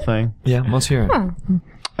a real thing. Yeah, let's hear it.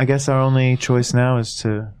 I guess our only choice now is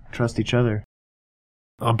to trust each other.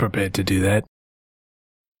 I'm prepared to do that.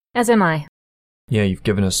 As am I. Yeah, you've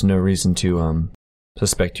given us no reason to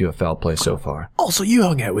suspect you of foul play so far. Also, you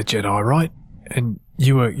hung out with Jedi, right? And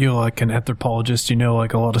you're like an anthropologist, you know,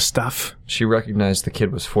 like a lot of stuff. She recognized the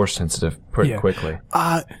kid was force sensitive pretty quickly.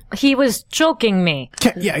 He was choking me.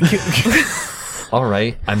 All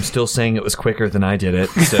right, I'm still saying it was quicker than I did it,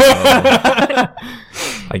 so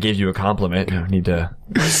I gave you a compliment. You don't need to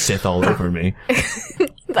Sith all over me.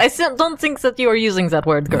 I still don't think that you are using that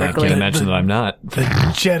word I correctly. can't imagine that I'm not. The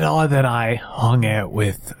Jedi that I hung out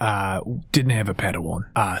with didn't have a Padawan,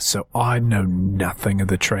 so I know nothing of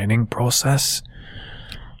the training process.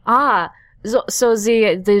 So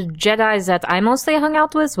the Jedi that I mostly hung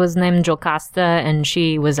out with was named Jocasta, and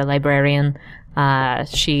she was a librarian.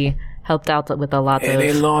 She helped out with a lot Any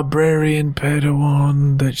of... librarian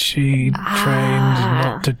Padawan that she trained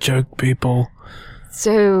not to choke people?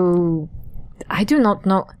 So, I do not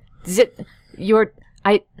know.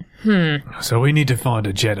 So we need to find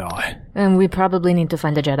a Jedi. And we probably need to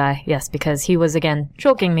find a Jedi, yes, because he was, again,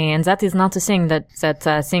 choking me, and that is not a thing that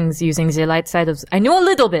sings using the light side of... I know a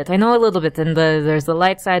little bit, and there's the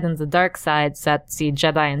light side and the dark side that the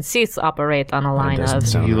Jedi and Sith operate on a line of...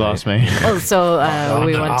 You lost me.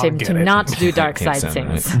 We want him to not do dark Can't side sound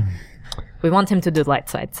things. right. We want him to do light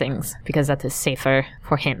side things, because that is safer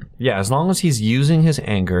for him. Yeah, as long as he's using his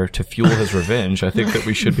anger to fuel his revenge, I think that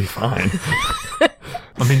we should be fine.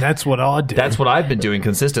 I mean, that's what I do. That's what I've been doing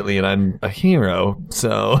consistently, and I'm a hero,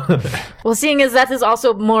 so... Well, seeing as that is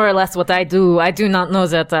also more or less what I do not know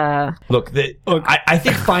that, Look, I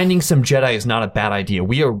think finding some Jedi is not a bad idea.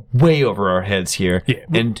 We are way over our heads here,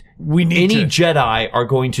 and we need any to... Jedi are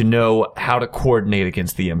going to know how to coordinate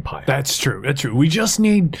against the Empire. That's true. We just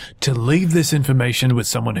need to leave this information with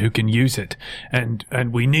someone who can use it. And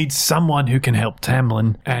we need someone who can help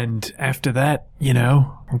Tamlin. And after that, you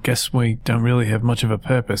know, I guess we don't really have much of a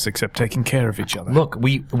purpose except taking care of each other. Look,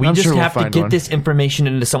 we I'm just sure we'll have to find get one. this information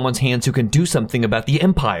into someone's hands who can do something about the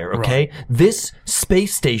Empire, okay? Right. This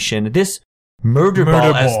space station, this murder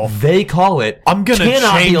ball, Ball. as they call it, I'm going to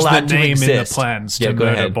cannot be change the allowed to name in the exist. plans Yeah, to go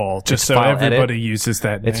Murder ahead. Ball, just It's so file everybody edit. uses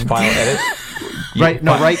that name. It's file edit. Right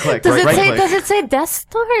click. Does right click. it say Death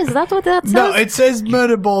Star? Is that what that says? No, it says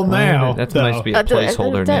Murder Ball now. That might be a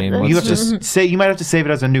placeholder name. You Let's have to say. You might have to save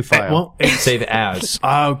it as a new file. Well, it's... save as.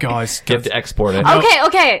 Oh, guys. You have to export it.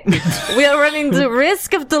 Okay. We are running the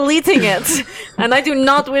risk of deleting it, and I do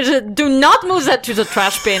not wish it. Do not move that to the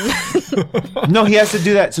trash bin. No, he has to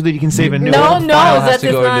do that so that you can save a new No, one. file has that to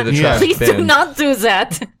is go not. into the trash Please do bin. not do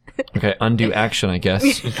that. Okay, undo action, I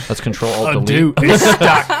guess. Let's control alt Undo. delete. It's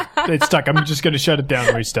stuck. It's stuck. I'm just going to shut it down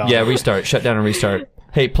and restart. Yeah, restart. Shut down and restart.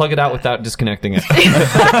 Hey, plug it out without disconnecting it.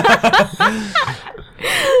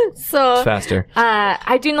 So Faster.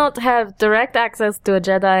 I do not have direct access to a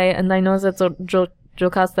Jedi, and I know that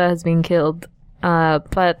Jocasta has been killed.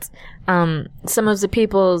 But some of the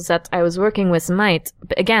people that I was working with might.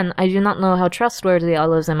 But again, I do not know how trustworthy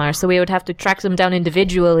all of them are, so we would have to track them down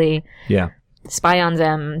individually, Yeah. spy on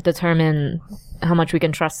them, determine how much we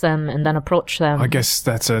can trust them, and then approach them. I guess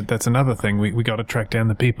that's another thing. We got to track down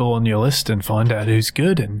the people on your list and find out who's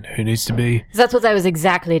good and who needs to be. That's what I was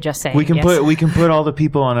exactly just saying. We can yes. put all the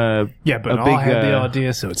people on a But a I big. had the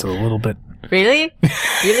idea, so it's a little bit. Really?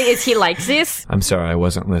 Really? Is he like this? I'm sorry, I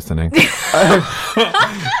wasn't listening.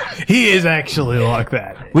 He is actually like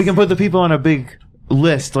that. We can put the people on a big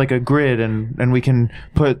list, like a grid, and we can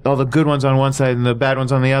put all the good ones on one side and the bad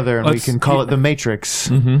ones on the other, and we Let's- can call it the Matrix.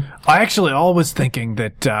 I was thinking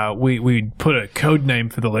that we'd put a code name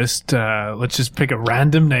for the list. Let's just pick a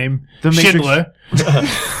random name. The Matrix- Schindler.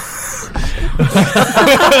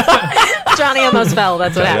 Johnny almost fell.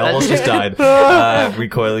 That's what I happened. almost just died,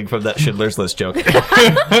 recoiling from that Schindler's List joke.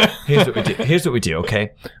 Here's what we do,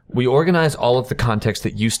 okay? We organize all of the contacts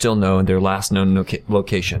that you still know in their last known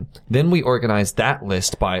location. Then we organize that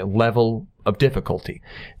list by level of difficulty.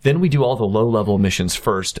 Then we do all the low-level missions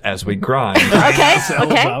first as we grind Okay.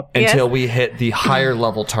 up until we hit the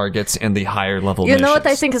higher-level targets and the higher-level You missions. know what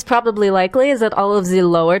I think is probably likely is that all of the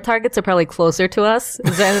lower targets are probably closer to us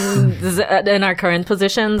than in our current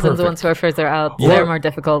positions, and the ones who are further out, they're more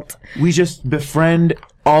difficult. We just befriend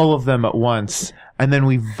all of them at once, and then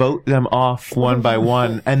we vote them off one by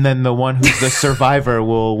one, and then the one who's the survivor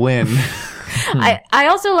will win. I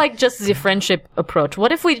also like just the friendship approach.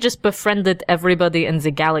 What if we just befriended everybody in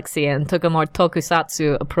the galaxy and took a more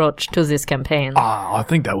tokusatsu approach to this campaign? I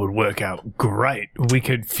think that would work out great. We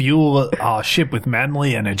could fuel our ship with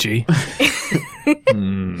manly energy.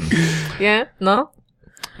 Yeah? No?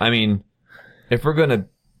 I mean, if we're gonna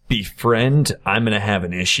befriend, I'm gonna have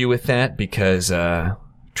an issue with that because,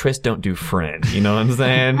 Triss don't do friend. You know what I'm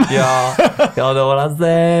saying? Y'all know what I'm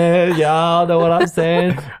saying? Y'all know what I'm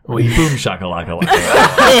saying? Boom shakalaka.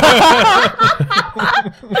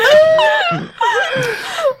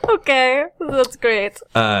 Okay, that's great.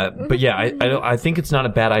 But yeah, I think it's not a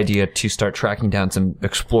bad idea to start tracking down some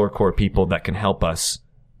Explore Corps people that can help us,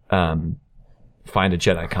 find a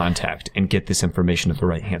Jedi contact and get this information to the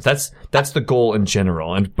right hands. That's the goal in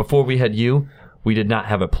general. And before we had you, we did not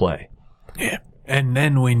have a play. Yeah. And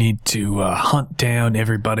then we need to hunt down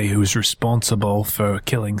everybody who's responsible for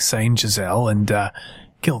killing Saint Giselle and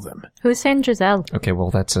kill them. Who's Saint Giselle? Okay, well,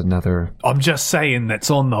 that's another... I'm just saying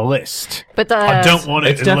that's on the list. But I don't want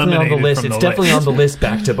it It's definitely on the eliminated list. from It's the definitely list. on the list,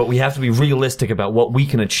 Bacta, but we have to be realistic about what we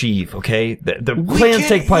can achieve, okay? The plans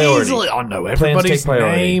take priority. I know Plans everybody's take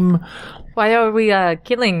priority. name. Why are we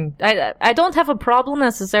killing? I don't have a problem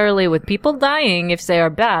necessarily with people dying if they are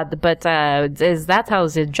bad, but is that how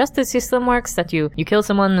the justice system works? That you kill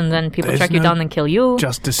someone and then people There's track you no down and kill you?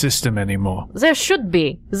 Justice system anymore. There should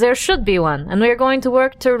be one, and we are going to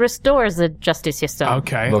work to restore the justice system.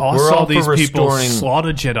 Okay, Look, I we're saw all for these people restoring-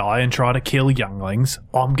 slaughter Jedi and try to kill younglings.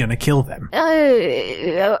 I'm gonna kill them.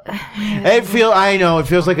 It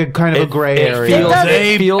feels like a kind of a gray area.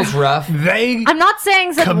 It feels rough. They I'm not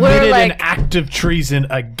saying that committed we're like an act of treason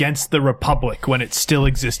against the Republic when it still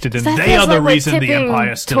existed, and That they feels are the like we're reason the tipping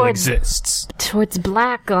Empire still towards- exists. towards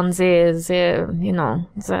black on the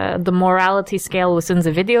morality scale within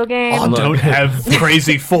the video game. I don't have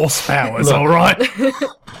crazy force powers, Look. alright?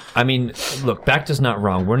 I mean, look, Bacta's not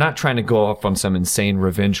wrong. We're not trying to go off on some insane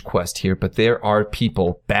revenge quest here, but there are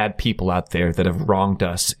people, bad people out there that have wronged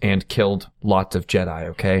us and killed lots of Jedi,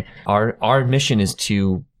 okay? Our mission is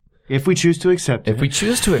to... If we choose to accept it. If we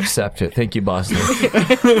choose to accept it, thank you, Bosley.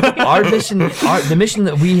 The mission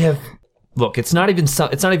that we have... Look, it's not even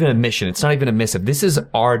a mission. It's not even a missive. This is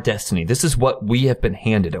our destiny. This is what we have been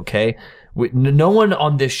handed, okay? No one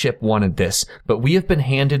on this ship wanted this, but we have been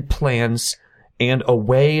handed plans and a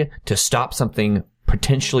way to stop something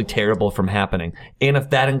potentially terrible from happening. And if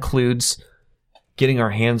that includes getting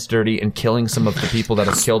our hands dirty and killing some of the people that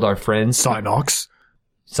have killed our friends. Synox.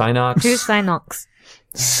 Synox. Who's Synox?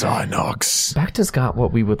 Synox. Bacta's got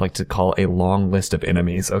what we would like to call a long list of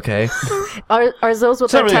enemies, okay? Are those what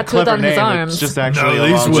It's not are really a tattooed clever on his name. arms? It's just actually No, a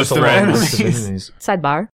these long were list of the enemies. enemies.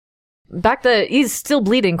 Sidebar. Bacta is still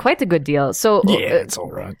bleeding quite a good deal. So, Yeah, it's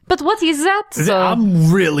alright. but what is that? So,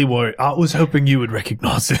 I'm really worried. I was hoping you would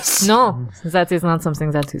recognize this. no, that is not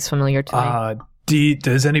something that is familiar to me.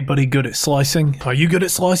 Does anybody good at slicing? Are you good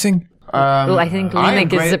at slicing? Well, I think I am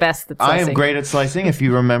Linek is great- the best at I slicing. am great at slicing. If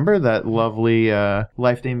you remember that lovely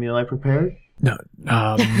Life Day meal I prepared. No,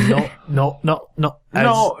 not as No,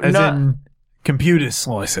 as not- in computer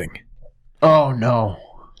slicing. Oh no.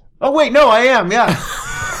 Oh wait, no, I am. Yeah.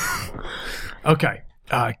 Okay,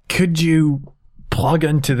 could you plug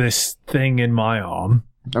into this thing in my arm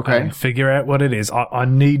Okay. and figure out what it is? I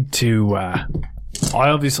need to. I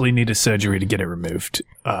obviously need a surgery to get it removed.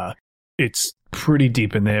 It's pretty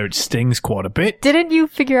deep in there. It stings quite a bit. Didn't you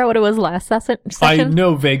figure out what it was last session? I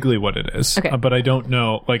know vaguely what it is, Okay. but I don't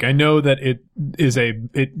know. Like, I know that it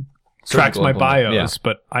tracks Surgical my implement, bios, yeah.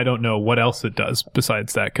 but I don't know what else it does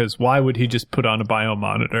besides that. Because why would he just put on a bio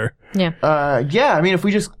monitor? Yeah. Yeah. I mean, if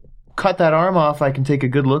we just cut that arm off, I can take a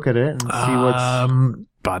good look at it and see what's.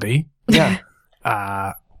 Buddy, Yeah.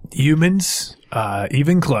 humans,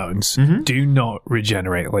 even clones, Mm-hmm. do not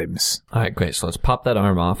regenerate limbs. All right, great. So let's pop that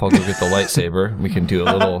arm off. I'll go get the lightsaber. We can do a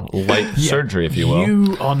little light surgery, if you will.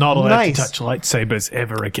 You are not allowed Nice. to touch lightsabers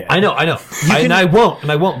ever again. I know. And I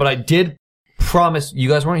won't, but I did promise, you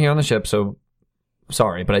guys weren't here on the ship, so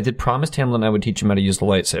sorry, but I did promise Tamlin I would teach him how to use the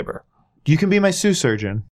lightsaber. You can be my Sue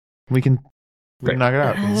surgeon. We can knock it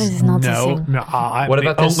out. That is not the No, same. no. I'm What the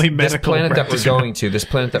about this, only this medical planet that we're practitioner. going to? This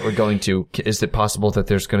planet that we're going to, is it possible that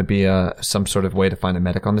there's going to be some sort of way to find a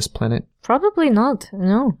medic on this planet? Probably not.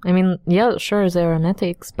 No. I mean, yeah, sure, there are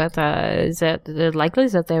medics, but is that likely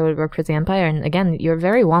that they would work for the Empire? And again, you're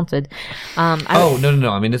very wanted. Oh, no.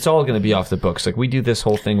 I mean, it's all going to be off the books. Like, we do this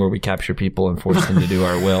whole thing where we capture people and force them to do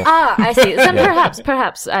our will. I see. Then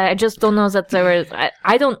perhaps. I just don't know that there were.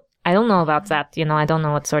 I don't know about that. You know, I don't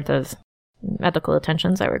know what sort of medical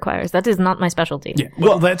attentions that requires. That is not my specialty. Yeah,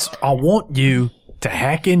 well, I want you to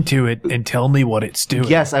hack into it and tell me what it's doing.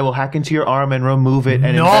 Yes, I will hack into your arm and remove it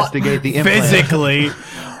and Not investigate the implant. physically.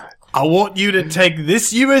 I want you to take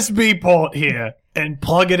this USB port here and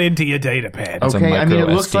plug it into your data pad. It's a Okay, I mean,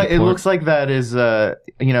 micro it looks SD like port. that is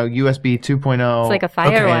USB 2.0. It's like a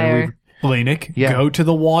Okay, FireWire. Lenik, Yeah. go to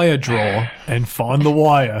the wire drawer and find the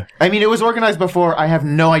wire. I mean, it was organized before. I have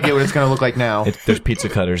no idea what it's going to look like now. There's pizza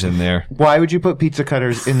cutters in there. Why would you put pizza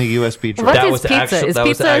cutters in the USB drawer? What that is was pizza? actually Is that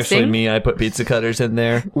was pizza a actually thing? me. I put pizza cutters in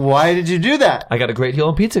there. Why did you do that? I got a great deal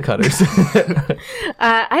on pizza cutters.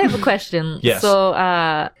 I have a question. Yes. So,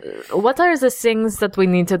 what are the things that we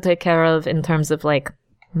need to take care of in terms of like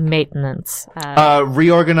maintenance?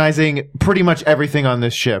 Reorganizing pretty much everything on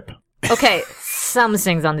this ship. Okay, some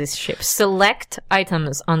things on this ship. Select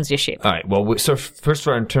items on the ship. All right. Well, so first of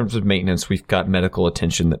all, in terms of maintenance, we've got medical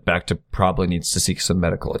attention that Bacta probably needs to seek some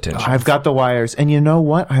medical attention. I've got the wires. And you know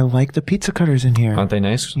what? I like the pizza cutters in here. Aren't they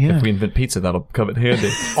nice? Yeah. If we invent pizza, that'll come in handy.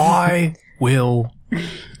 I will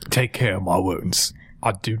take care of my wounds.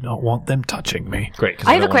 I do not want them touching me. Great. 'cause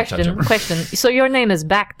I have a don't wanna touch question. them. So your name is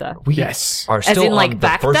Bacta. We Yes. are As still in, like, on the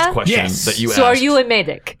Bacta? first question Yes. that you So are asked. you a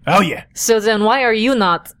medic? Oh, yeah. So then why are you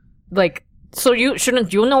not like? So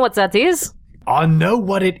shouldn't you know what that is? I know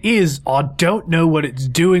what it is. I don't know what it's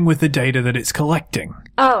doing with the data that it's collecting.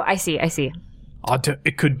 Oh, I see.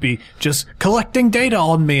 It could be just collecting data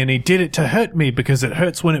on me, and he did it to hurt me because it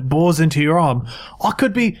hurts when it bores into your arm. I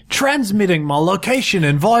could be transmitting my location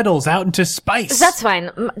and vitals out into space. That's fine.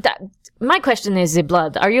 My question is the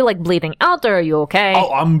blood. Are you like bleeding out, or are you okay?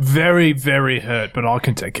 Oh, I'm very, very hurt, but I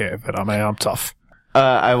can take care of it. I mean, I'm tough.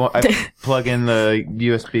 I plug in the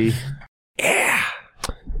USB.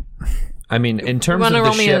 I mean, in you terms want of to the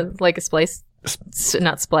roll me ship,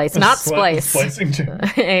 not splice, not splice. Splicing too.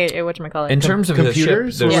 Hey, whatchamacallit? in terms of the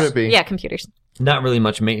Computers? ship, What there's would it be? Yeah, computers. not really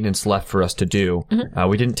much maintenance left for us to do.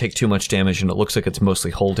 We didn't take too much damage, and it looks like it's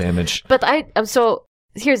mostly hull damage. But so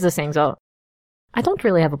here's the thing, though. I don't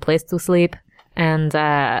really have a place to sleep, and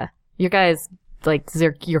you guys, like,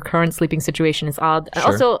 your current sleeping situation is odd. And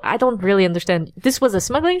Sure. also, I don't really understand. This was a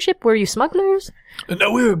smuggling ship? Were you smugglers?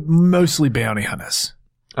 No, we were mostly bounty hunters.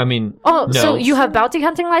 I mean, Oh, no. so you have bounty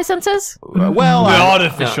hunting licenses? Well, The I-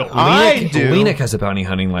 artificial. I do. Lenik has a bounty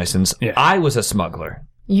hunting license. Yeah. I was a smuggler.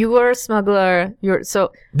 You were a smuggler.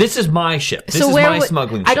 This is my ship. This so is where my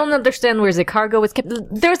smuggling ship. I don't understand where the cargo is kept.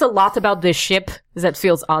 There's a lot about this ship that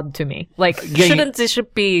feels odd to me. Like, Yeah, shouldn't this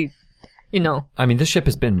ship be, I mean, this ship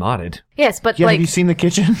has been modded. Yes, but Yeah, like, have you seen the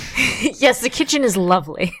kitchen? yes, the kitchen is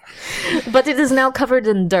lovely, but it is now covered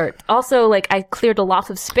in dirt. Also, like, I cleared a lot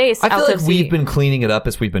of space I feel out like of we've the. been cleaning it up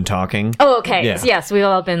as we've been talking. Oh, okay. Yeah. Yes, we've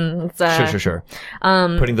all been. Sure.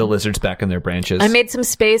 Putting the lizards back in their branches. I made some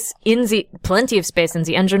space plenty of space in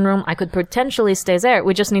the engine room. I could potentially stay there.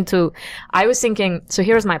 We just need to. I was thinking. So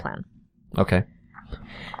here's my plan. Okay.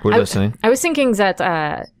 We're listening. I was thinking that,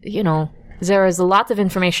 there is a lot of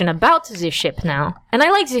information about the ship now. And I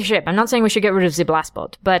like the ship. I'm not saying we should get rid of the blast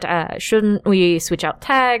boat, but shouldn't we switch out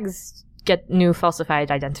tags, get new falsified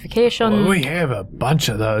identification? Well, we have a bunch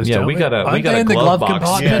of those. Yeah, don't we got a Aren't we got they a in the glove, box.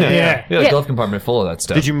 compartment. Yeah. We got a Yeah. glove compartment full of that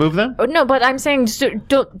stuff. Did you move them? Oh, no, but I'm saying,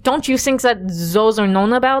 don't you think that those are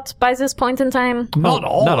known about by this point in time? Not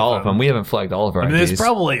all. Not all of them. We haven't flagged all of our I mean, IDs. there's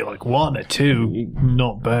probably like one or two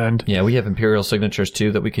not burned. Yeah, we have Imperial signatures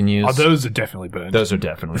too that we can use. Oh, those are definitely burned. Those are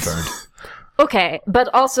definitely burned. Okay, but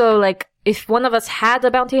also, like, if one of us had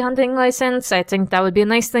a bounty hunting license, I think that would be a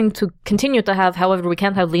nice thing to continue to have. However, we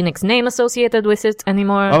can't have Lenik's name associated with it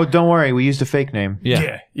anymore. Oh, don't worry. We used a fake name.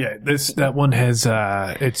 Yeah. Yeah. That one has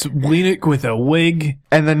it's Lenik with a wig.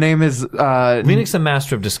 And the name is... Lenik's a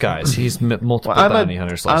master of disguise. He's multiple bounty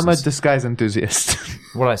hunters I'm a license. disguise enthusiast.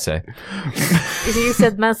 What'd I say? You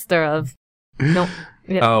said master of. No.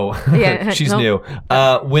 Yeah. Oh, Yeah, she's no. new.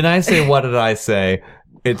 When I say what did I say,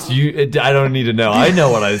 it's you. I don't need to know. I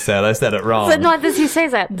know what I said. I said it wrong. So, no, why does he say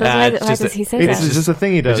that? Why it's why just does a- he say It's that? just a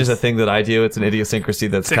thing he does. It's just a thing that I do. It's an idiosyncrasy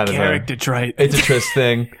that's It's a kind of character trait. It's a Tris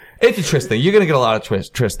thing. It's a Tris thing. You're gonna get a lot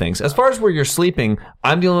of Tris things. As far as where you're sleeping,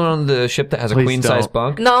 I'm the only one on the ship that has a Please queen size don't.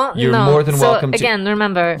 bunk. No, you're no. more than So, welcome to. Again,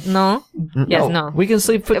 remember, no. Yes, no. We can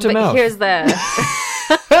sleep foot to But mouth. here's the.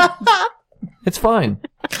 It's fine.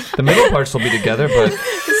 The middle parts will be together, but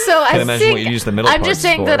So I imagine think what you use the middle I'm parts just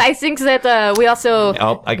saying for. that I think that we also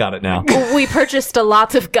oh, I got it now. we purchased a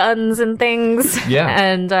lot of guns and things. Yeah.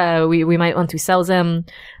 And we might want to sell them.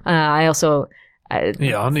 I also.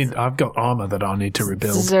 Yeah, I've got armor that I need to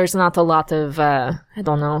rebuild. There's not a lot of I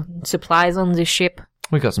don't know, supplies on this ship.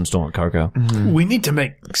 We got some stolen cargo. We need to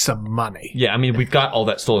make some money. Yeah, I mean, we've got all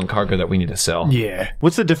that stolen cargo that we need to sell. Yeah.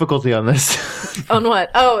 What's the difficulty on this? On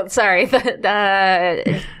what? Oh, sorry. 2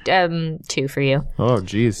 for you. Oh,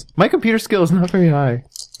 jeez. My computer skill is not very high.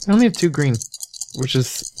 I only have 2 green, which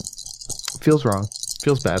is... feels wrong.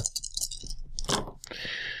 Feels bad.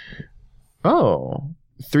 Oh.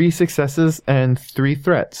 3 successes and 3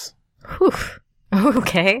 threats. Whew.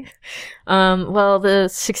 Okay. Well, the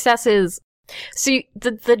successes. So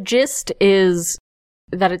the gist is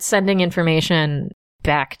that it's sending information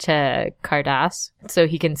back to Cardass so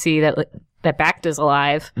he can see that Bacta's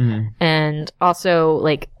alive, and also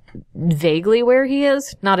like vaguely where he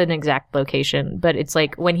is, not an exact location, but it's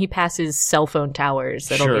like when he passes cell phone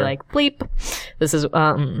towers, it'll be like bleep. This is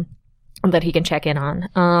that he can check in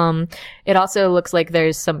on. It also looks like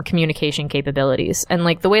there's some communication capabilities, and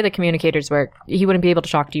like the way the communicators work, he wouldn't be able to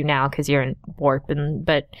talk to you now because you're in warp,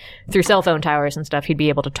 but through cell phone towers and stuff, he'd be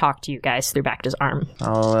able to talk to you guys through Bacta's arm.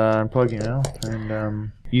 I'll unplug you now,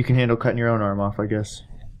 and you can handle cutting your own arm off, I guess.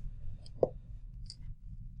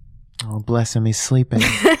 Oh, bless him, he's sleeping.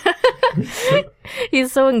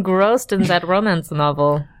 He's so engrossed in that romance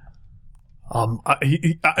novel.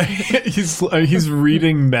 He's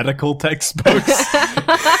reading medical textbooks,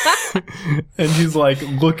 and he's like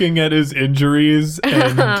looking at his injuries,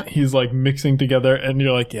 and he's like mixing together, and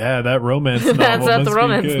you're like, yeah, that romance novel. That's what must the be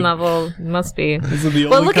romance good. novel must be. These are the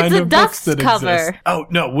Well, only look at kind the of books dust that cover. exist. Oh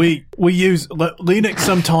no, we use Linux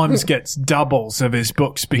sometimes gets doubles of his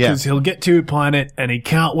books because he'll get to a planet and he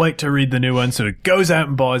can't wait to read the new one, so he goes out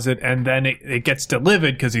and buys it, and then it gets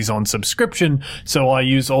delivered because he's on subscription. So I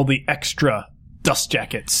use all the extra dust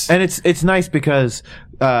jackets. And it's nice because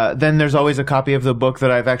then there's always a copy of the book that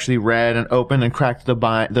I've actually read and opened and cracked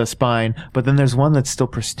the spine, but then there's one that's still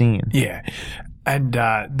pristine. Yeah, and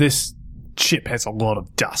this ship has a lot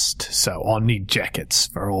of dust, so I'll need jackets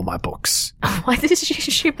for all my books. Why does your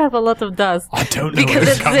ship have a lot of dust? I don't know Because where it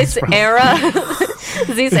it's comes this from. era.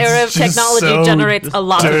 This era of just technology so generates a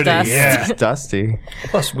lot of dirty, dust. yeah. It's dusty.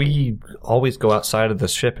 Plus, we always go outside of the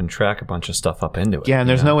ship and track a bunch of stuff up into it. Yeah, and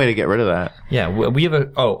there's no way to get rid of that. Yeah, we have a...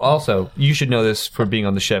 Oh, also, you should know this for being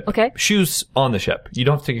on the ship. Okay. Shoes on the ship. You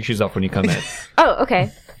don't have to take your shoes off when you come in. Oh, okay.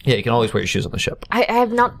 Yeah, you can always wear your shoes on the ship. I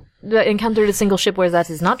have not encountered a single ship where that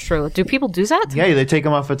is not true. Do people do that? Yeah, they take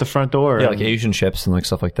them off at the front door. Yeah, like Asian ships and like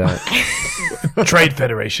stuff like that. Trade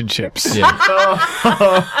Federation ships. Yeah.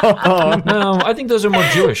 No, I think those are more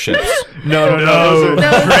Jewish ships. No.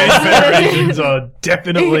 Trade Federations are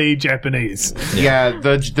definitely Japanese. Yeah,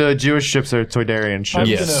 the Jewish ships are Toydarian ships. I'm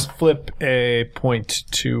Yes. gonna flip a point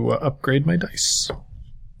to upgrade my dice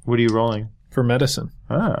What are you rolling? for medicine.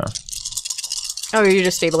 Ah. Oh, you're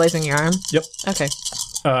just stabilizing your arm? Yep. Okay.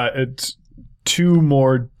 It's 2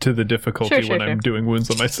 more to the difficulty Sure. when I'm doing wounds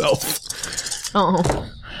on myself. Oh.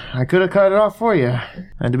 I could have cut it off for you.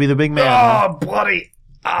 Had to be the big man. Oh, bloody!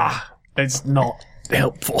 It's not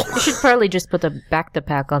helpful. You should probably just put a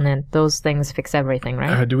back-to-pack on it. Those things fix everything,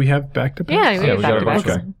 right? Do we have back to back? Yeah, we have we got a bunch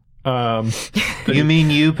back-to-packs. of You mean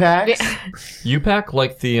U-Packs? U-Pack,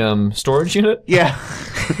 like the storage unit? Yeah.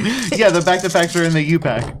 Yeah, the back-to-packs are in the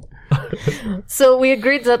U-Pack. So we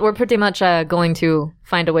agreed that we're pretty much going to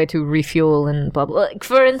find a way to refuel and blah, blah. Like,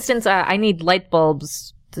 for instance, I need light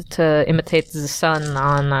bulbs to imitate the sun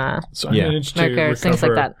on So I Yeah. managed to Mercury, things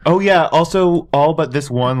like recover- that. Oh, yeah. Also, all but this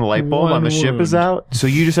one light bulb One on the ship is wound. out. So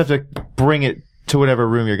you just have to bring it to whatever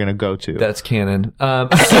room you're going to go to. That's canon.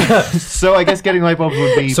 So I guess getting light bulbs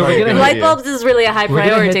would be So probably we're a good gonna- Light idea. bulbs is really a high We're gonna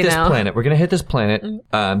hit priority this now. planet. We're gonna hit this planet,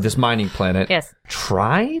 this mining planet. Yes.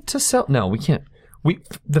 Try to sell. No, we can't.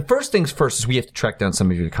 The first things first is we have to track down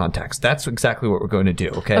some of your contacts. That's exactly what we're going to do.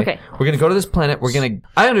 Okay. Okay. We're gonna go to this planet.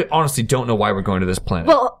 I honestly don't know why we're going to this planet.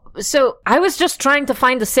 Well, so I was just trying to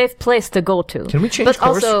find a safe place to go to. Can we change but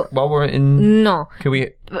course also, while we're in? no. Can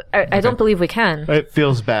we? I don't believe we can. It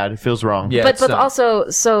feels bad. It feels wrong. Yeah. But it's, also,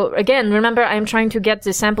 so again, remember, I'm trying to get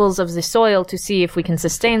the samples of the soil to see if we can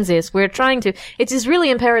sustain this. We're trying to. It is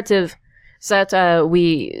really imperative that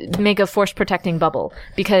we make a force protecting bubble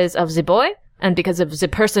because of the boy and because of the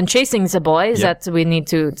person chasing the boy. That we need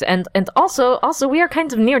to. And also we are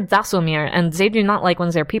kind of near Dathomir, and they do not like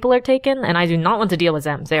when their people are taken, and I do not want to deal with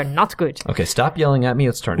them. They are not good. Okay, stop yelling at me.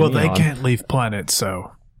 It's turning Well, me they on. can't leave planet,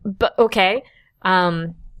 so But okay,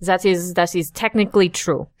 that is technically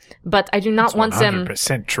true. But I do not want them.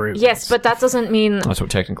 100% true. Yes, but that doesn't mean That's what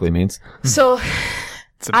technically means. so.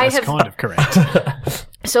 It's the I best have- kind of correct.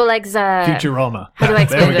 So like the Futurama. How do I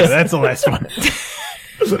explain There we go. this? That's the last one.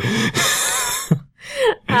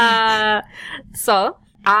 So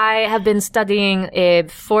I have been studying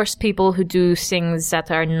force people who do things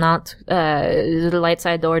that are not the light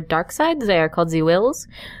side or dark side. They are called the wills.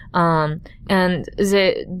 And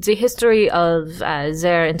the history of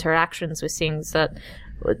their interactions with things that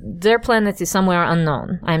their planet is somewhere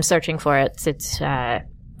unknown. I'm searching for it. It's a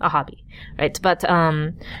hobby, right? But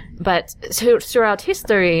throughout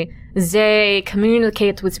history, they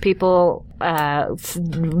communicate with people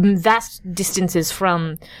vast distances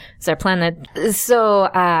from their planet. So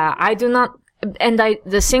I do not And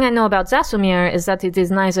the thing I know about Zasumir is that it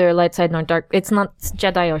is neither light side nor dark. It's not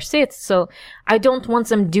Jedi or Sith, so I don't want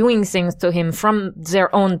them doing things to him from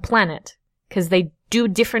their own planet, because they do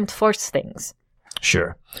different Force things.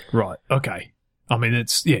 Sure. Right. Okay. I mean,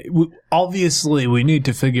 obviously we need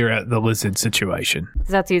to figure out the lizard situation.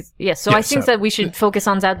 That is, yes. So I think that we should focus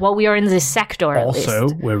on that while we are in this sector. Also,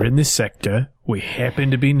 we're in this sector. We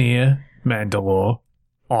happen to be near Mandalore.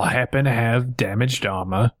 I happen to have damaged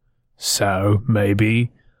armor. So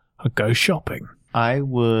maybe I'll go shopping. I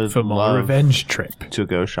would for my love revenge trip to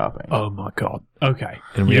go shopping. Oh my god. Okay.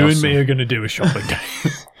 And you and me are going to do a shopping day.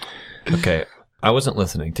 Okay. I wasn't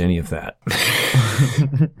listening to any of that.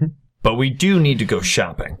 But we do need to go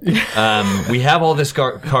shopping. We have all this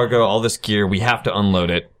cargo, all this gear. We have to unload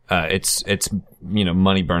it. It's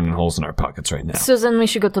money burning holes in our pockets right now. So then we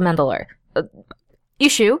should go to Mandalore.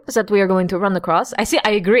 Issue is that we are going to run across. I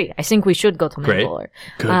agree. I think we should go to Mandalore.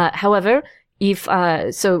 However, if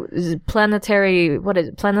planetary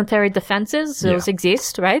defenses, those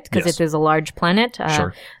exist, right? Because it is a large planet.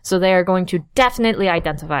 Sure. So they are going to definitely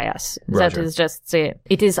identify us. Roger. That is just it.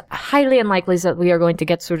 It is highly unlikely that we are going to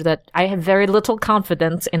get through that. I have very little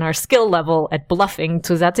confidence in our skill level at bluffing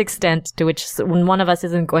to that extent to which one of us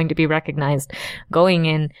isn't going to be recognized going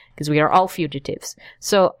in, because we are all fugitives.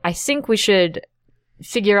 So I think we should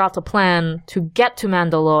figure out a plan to get to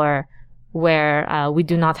Mandalore where we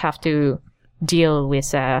do not have to deal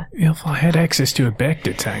with... If I had access to a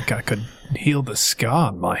Bacta tank, I could heal the scar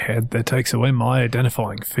on my head that takes away my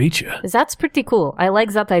identifying feature. That's pretty cool. I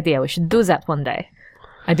like that idea. We should do that one day.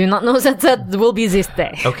 I do not know that will be this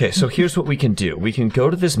day. Okay, so here's what we can do. We can go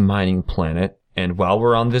to this mining planet, and while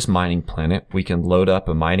we're on this mining planet, we can load up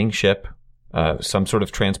a mining ship, some sort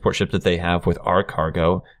of transport ship that they have with our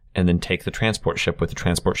cargo, and then take the transport ship with the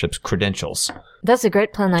transport ship's credentials. That's a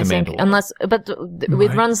great plan, I think. But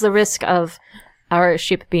it runs the risk of our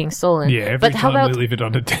ship being stolen. Yeah, every time we leave it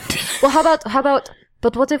unattended. Well, how about?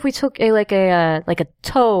 But what if we took a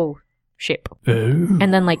tow ship,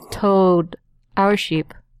 and then towed our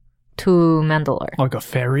ship to Mandalore, like a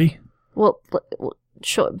ferry? Well,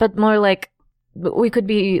 sure, but more like. We could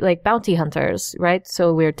be bounty hunters, right?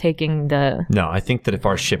 So we're taking the... No, I think that if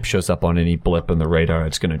our ship shows up on any blip on the radar,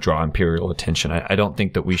 it's going to draw Imperial attention. I don't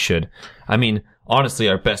think that we should... I mean, honestly,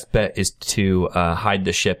 our best bet is to hide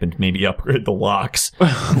the ship and maybe upgrade the locks.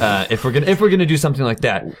 If we're gonna do something like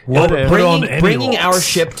that. Bringing our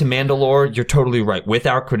ship to Mandalore, you're totally right. With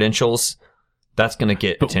our credentials, that's going to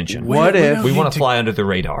get attention. What if... We want to fly under the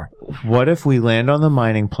radar. What if we land on the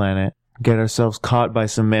mining planet, get ourselves caught by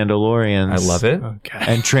some Mandalorians. I love it. Okay.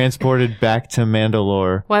 And transported back to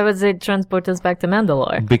Mandalore. Why would they transport us back to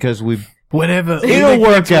Mandalore? Because whenever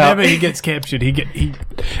he gets captured, it's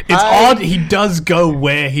odd. He does go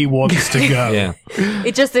where he wants to go. Yeah.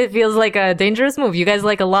 It feels like a dangerous move. You guys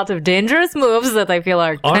like a lot of dangerous moves that I feel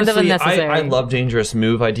are kind of unnecessary. I love dangerous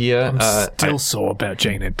move idea. I'm still sore about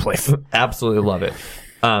Jane and Pliff. Absolutely love it.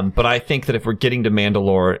 But I think that if we're getting to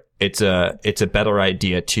Mandalore, it's a better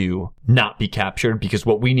idea to not be captured, because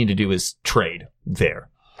what we need to do is trade there.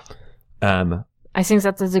 I think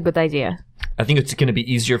that is a good idea. I think it's going to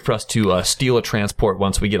be easier for us to steal a transport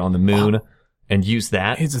once we get on the moon and use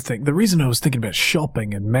that. Here's the thing. The reason I was thinking about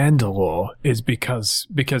shopping in Mandalore is because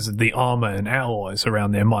the armor and alloys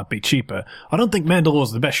around there might be cheaper. I don't think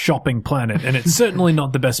Mandalore's the best shopping planet, and it's certainly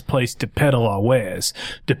not the best place to peddle our wares.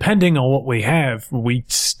 Depending on what we have, we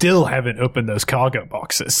still haven't opened those cargo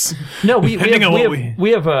boxes. No, we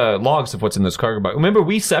have logs of what's in those cargo boxes. Remember,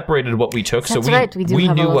 we separated what we took, That's so right. We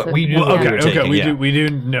knew what we were taking. We do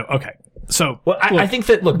know. Okay. So, I think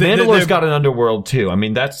that Mandalore's got an underworld too. I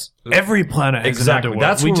mean, that's every planet has an underworld.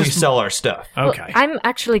 That's where we sell our stuff. Okay, well, I'm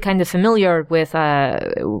actually kind of familiar with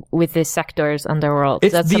this sector's underworld.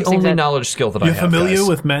 It's the only knowledge skill that I have. You're familiar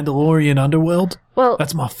with Mandalorian underworld? Well,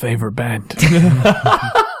 that's my favorite band.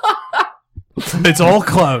 It's all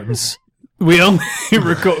clones. We only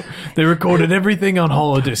they recorded everything on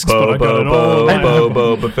holodiscs, but I got it all.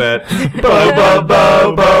 Boba Fett. Boba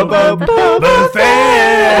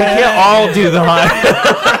Fett. We can't all do the high.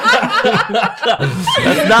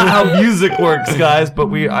 That's not how music works, guys. But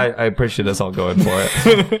I appreciate us all going for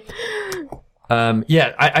it.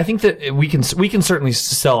 I think that we can certainly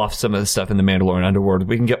sell off some of the stuff in the Mandalorian underworld.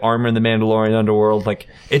 We can get armor in the Mandalorian underworld.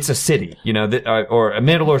 It's a city, or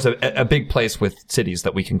Mandalore's a big place with cities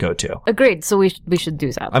that we can go to. Agreed. So we should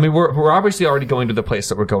do that. I mean, we're obviously already going to the place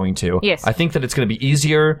that we're going to. Yes. I think that it's going to be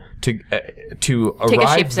easier to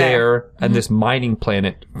arrive there on this mining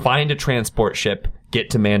planet, find a transport ship, get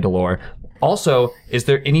to Mandalore. Also, is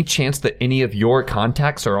there any chance that any of your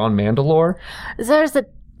contacts are on Mandalore? There's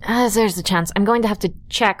There's a chance. I'm going to have to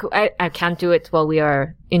check. I can't do it while we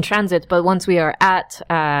are in transit, but once we are at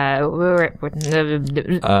whatever.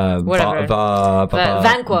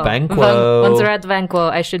 Vanquo. Once we're at Vanquo,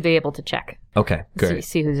 I should be able to check. Okay, great.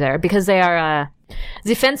 See who's there. Because they are,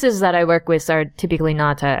 the fences that I work with are typically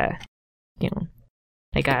not,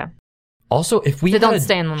 Also, if we They had don't a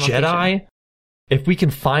stay in one Jedi, location. if we can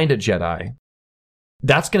find a Jedi,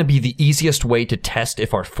 that's going to be the easiest way to test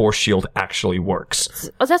if our Force shield actually works.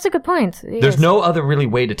 Oh, that's a good point. There's no other really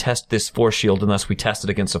way to test this Force shield unless we test it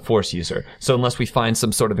against a Force user. So unless we find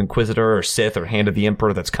some sort of Inquisitor or Sith or Hand of the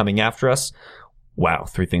Emperor that's coming after us, wow,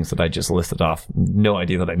 3 things that I just listed off. No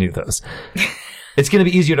idea that I knew those. It's going to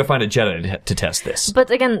be easier to find a Jedi to test this. But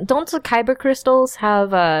again, don't the Kyber crystals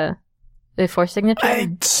have a Force signature? I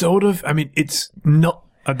mean, it's not.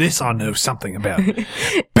 This I know something about. Is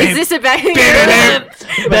this about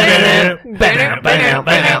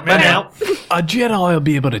A Jedi will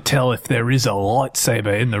be able to tell if there is a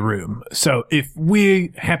lightsaber in the room. So if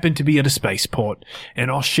we happen to be at a spaceport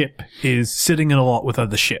and our ship is sitting in a lot with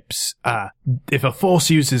other ships, if a Force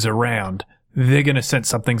user is around, they're going to sense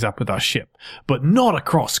something's up with our ship, but not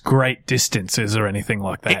across great distances or anything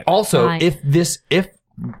like that. Also, Right. if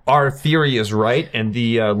our theory is right and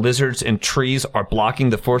the lizards and trees are blocking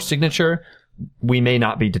the Force signature, we may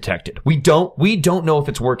not be detected. We don't know if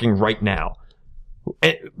it's working right now.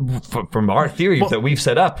 From our theory that we've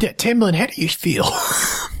set up. Yeah, Tamlin, how do you feel,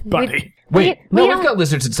 buddy? Wait, no, we we've don't- got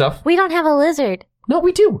lizards and stuff. We don't have a lizard. No,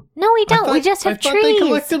 we do. No, we don't. We just have trees.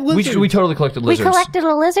 We totally collected We lizards. collected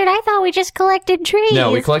a lizard. I thought we just collected trees.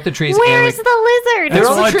 No, we collected trees. Where's and the lizard? They're That's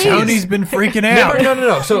on the why trees. Tony's been freaking out.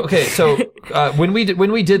 No. So when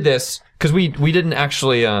we did this, because we didn't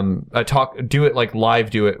actually do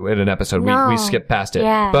it in an episode. No. We skipped past it.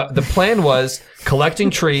 Yeah. But the plan was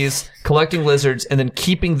collecting trees, collecting lizards, and then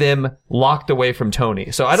keeping them locked away from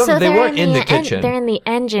Tony. So I don't know. They they're weren't in the kitchen. They're in the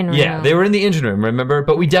engine room. Yeah, they were in the engine room, remember?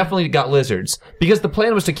 But we definitely got lizards. Because the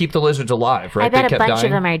plan was to keep the lizards alive, right? I bet They a kept bunch dying.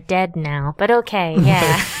 of them are dead now. But okay,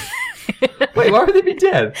 yeah. Wait, why would they be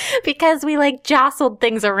dead? Because we jostled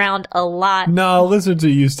things around a lot. No, lizards are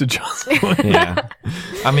used to jostling. Yeah.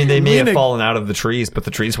 I mean, they may have Lena- fallen out of the trees, but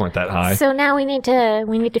the trees weren't that high. So now we need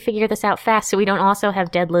to figure this out fast so we don't also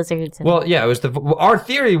have dead lizards. Well, yeah, it was our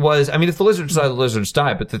theory was, I mean, if the lizards die, the lizards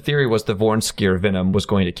die, but the theory was the Vornskir venom was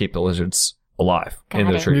going to keep the lizards alive in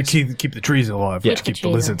Got the it. trees. Keep the trees alive. Yeah. Let's keep the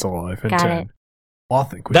trees lizards alive. Got it. Well, I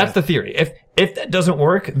think That's the theory. If that doesn't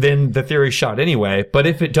work, then the theory's shot anyway, but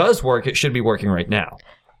if it does work, it should be working right now.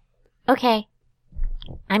 Okay.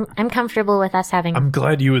 I'm comfortable with us having. I'm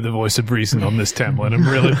glad you were the voice of reason on this, Tamlin. I'm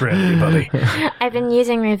really proud of you, buddy. I've been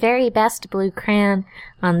using my very best blue crayon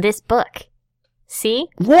on this book. See?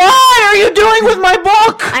 What are you doing with my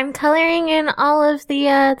book? I'm coloring in all of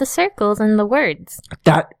the circles and the words.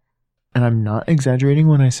 And I'm not exaggerating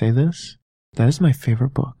when I say this. That is my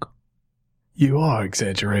favorite book. You are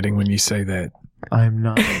exaggerating when you say that. I'm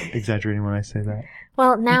not exaggerating when I say that.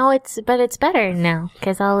 Well, now it's better now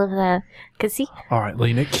because see, All right,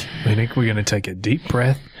 Lenik, we're going to take a deep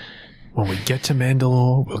breath. When we get to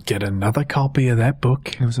Mandalore, we'll get another copy of that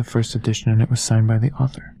book. It was a first edition and it was signed by the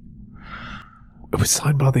author. It was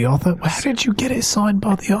signed by the author? How did you get it signed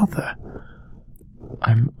by the author?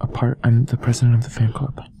 I'm the president of the fan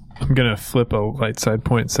club. I'm going to flip a light side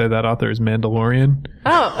point and say that author is Mandalorian.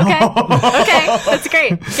 Oh, okay. Okay, that's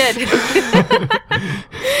great. Good.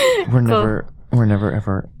 We're never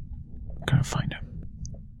ever gonna find him.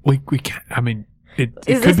 We can't, I mean, it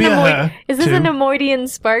Is could this be is this too. a Nemoidian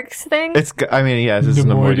Sparks thing? Yes, it's a Nemoidian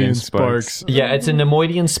Nemoidian Sparks. Yeah, it's a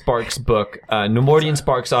Nemoidian Sparks book. Nemoidian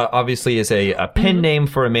Sparks obviously is a pen name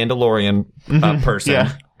for a Mandalorian person.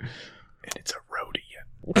 Yeah. And it's a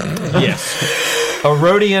Rodian. Yes. A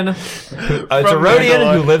Rodian. It's a Rodian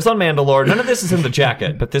Mandalore. who lives on Mandalore. None of this is in the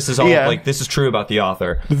jacket, but this is all Yeah. this is true about the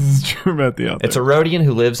author. This is true about the author. It's a Rodian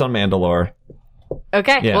who lives on Mandalore.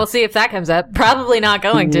 Okay, Yeah. we'll see if that comes up. Probably not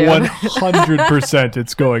going to. 100%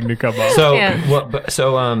 it's going to come up. So, Yeah.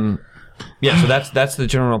 so that's the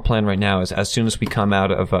general plan right now. Is as soon as we come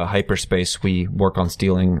out of hyperspace, we work on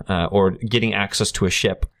stealing or getting access to a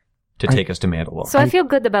ship to take us to Mandalore. So I feel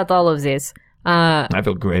good about all of this. I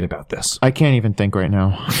feel great about this. I can't even think right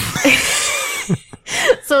now.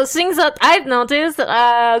 So things that I've noticed,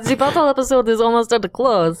 the bottle episode is almost at the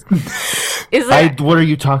close. Is that What are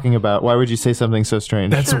you talking about? Why would you say something so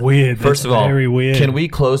strange? That's weird. First That's of all, very weird. can we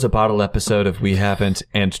close a bottle episode if we haven't?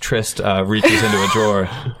 And Trist reaches into a drawer,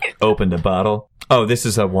 opened a bottle. Oh, this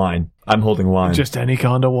is a wine. I'm holding wine. just any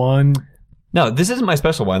kind of wine? No, this isn't my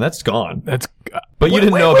special wine. That's gone. But you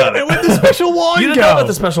didn't know about it. Where'd the special wine You didn't go? know about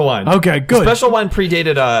the special wine. Okay, good. The special wine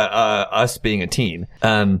predated us being a teen.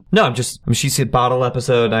 No, she said bottle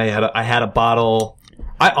episode. I had a bottle.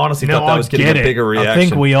 I honestly thought that was getting a bigger reaction. I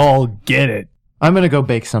think we all get it. I'm gonna go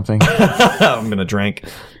bake something. I'm gonna drink.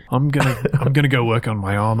 I'm gonna go work on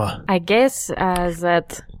my armor. I guess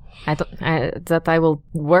that I will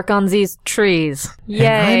work on these trees.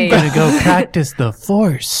 Yay! I'm gonna go practice the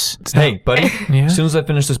Force. Hey, buddy. Yeah? As soon as I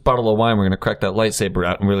finish this bottle of wine, we're gonna crack that lightsaber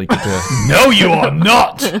out and really get to No, you are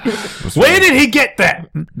not. Where did he get that?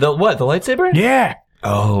 the what? The lightsaber? Yeah.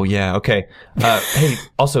 Oh yeah. Okay. Hey,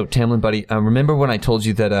 also Tamlin, buddy. Remember when I told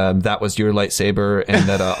you that that was your lightsaber and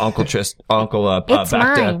that Uncle It's Bacta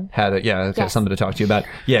mine. had it? Yeah, Yes. something to talk to you about.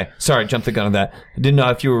 Yeah. Sorry, jumped the gun on that. I didn't know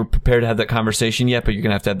if you were prepared to have that conversation yet, but you're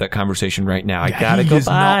gonna have that conversation right now. I gotta he go. is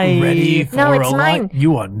Bye. not ready for No, it's a mine. light.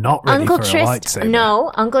 You are not ready Uncle for a Trist, lightsaber.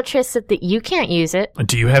 no, Uncle Trist said that you can't use it.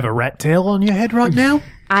 Do you have a rat tail on your head right now?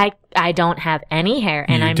 I don't have any hair,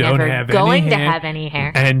 and You I'm don't never have any going to hair. have any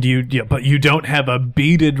hair. And but you don't have a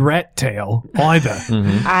beaded rat tail either.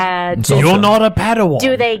 You're not a Padawan.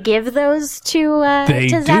 Do they give those to They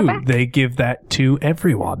to do. Zabrak? They give that to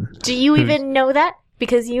everyone. Do you even know that?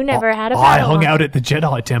 Because you never had a Padawan. I hung out at the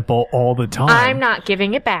Jedi Temple all the time. I'm not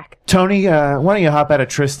giving it back. Tony, why don't you hop out of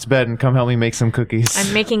Trist's bed and come help me make some cookies?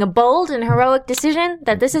 I'm making a bold and heroic decision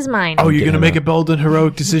that this is mine. Oh, you're going to make a bold and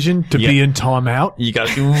heroic decision to be in timeout? You got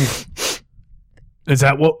to. Is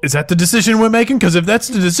that the decision we're making? Because if that's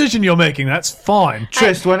the decision you're making, that's fine.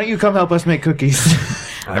 Trist, why don't you come help us make cookies?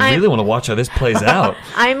 I really want to watch how this plays out.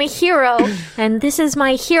 I'm a hero, and this is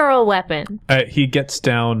my hero weapon. He gets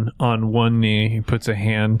down on one knee. He puts a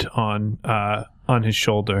hand on his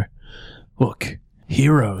shoulder. Look,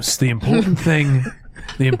 heroes. The important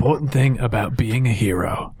thing about being a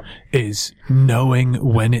hero is knowing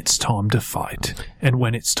when it's time to fight and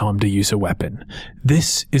when it's time to use a weapon.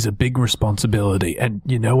 This is a big responsibility, and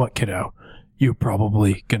you know what, kiddo? You're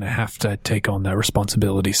probably gonna have to take on that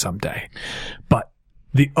responsibility someday. But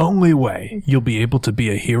the only way you'll be able to be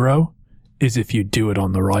a hero is if you do it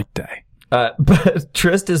on the right day. But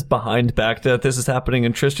Trist is behind back that this is happening,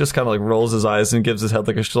 and Trist just kind of like rolls his eyes and gives his head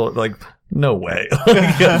like a shoulder, like, no way. to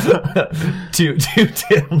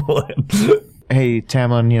Tamlin. Hey,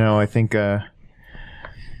 Tamlin, I think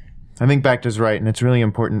Bacta's right, and it's really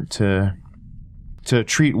important to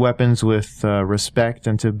treat weapons with respect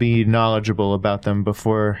and to be knowledgeable about them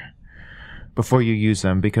before you use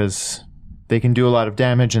them, because they can do a lot of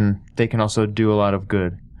damage and they can also do a lot of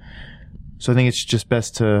good. So I think it's just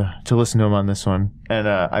best to listen to him on this one. And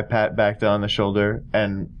I pat Bacta on the shoulder,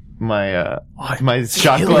 and my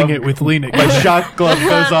shot glove, it with Lena. my shot glove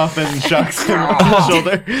goes off and shocks him on the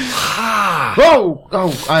shoulder.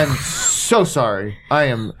 Oh, I'm so sorry. I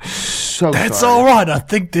am so That's sorry. all right. I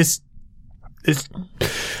think this is,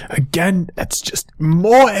 again, that's just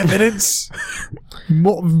more evidence.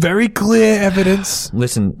 More very clear evidence.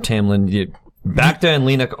 Listen, Tamlin, Bacta and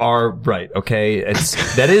Lenik are right, okay?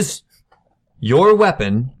 That is your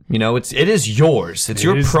weapon. It is yours. It's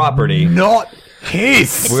your property. Not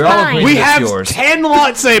his. We're all mine. agreeing We it's have yours. 10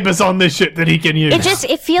 lightsabers on this ship that he can use.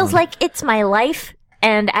 It feels like it's my life,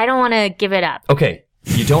 and I don't want to give it up. Okay,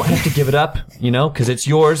 you don't have to give it up, because it's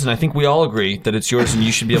yours, and I think we all agree that it's yours, and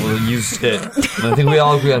you should be able to use it. And I think we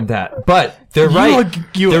all agree on that. But they're right.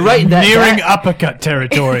 You're They're right in that nearing uppercut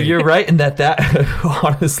territory. You're right in that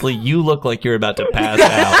honestly, you look like you're about to pass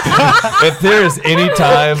out. If there's any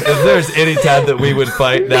time that we would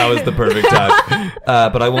fight, now is the perfect time.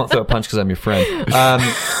 But I won't throw a punch because I'm your friend.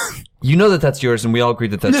 You know that's yours, and we all agree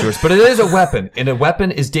that that's yours. But it is a weapon, and a weapon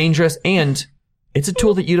is dangerous, and it's a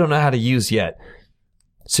tool that you don't know how to use yet.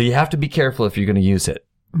 So you have to be careful if you're going to use it.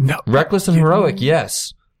 No. Reckless and heroic,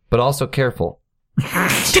 yes, but also careful.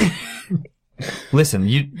 Listen,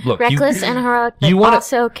 Reckless and heroic, but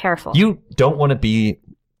also careful. You don't want to be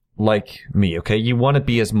like me, okay? You want to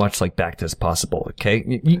be as much like Bacta as possible, okay?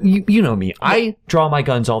 You know me. I draw my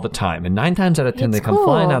guns all the time, and 9 times out of 10 It's they come cool.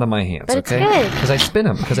 flying out of my hands, But it's okay? good. Because I spin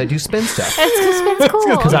them, because I do spin stuff. It's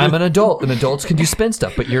cool. Because I'm an adult, and adults can do spin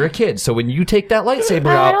stuff, but you're a kid. So when you take that lightsaber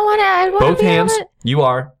I out, don't want to. I want both to be hands, able to- you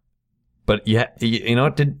are. But you know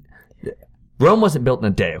what? Rome wasn't built in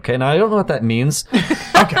a day, okay? Now, I don't know what that means.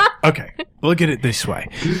 Okay. Look at it this way.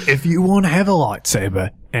 If you want to have a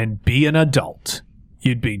lightsaber and be an adult,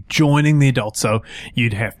 you'd be joining the adults. So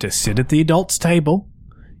you'd have to sit at the adults' table.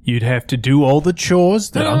 You'd have to do all the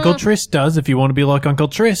chores that Uncle Trist does if you want to be like Uncle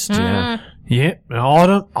Trist. Yeah.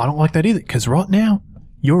 No, I don't like that either. Because right now,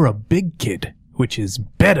 you're a big kid, which is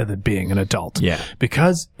better than being an adult. Yeah.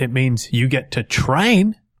 Because it means you get to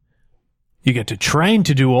train You get to train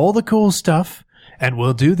to do all the cool stuff, and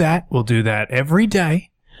we'll do that. We'll do that every day.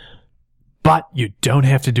 But you don't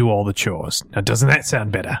have to do all the chores. Now, doesn't that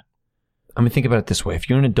sound better? I mean, think about it this way. If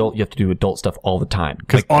you're an adult, you have to do adult stuff all the time.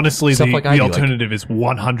 Because honestly, stuff the like I do, alternative is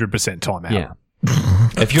 100% time out. Yeah.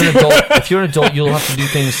 If you're an adult, you'll have to do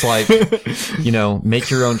things like, make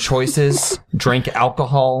your own choices, drink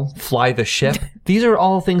alcohol, fly the ship. These are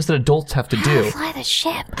all things that adults have to do. Fly the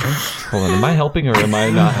ship. Hold on, am I helping or am I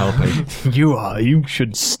not helping? You are. You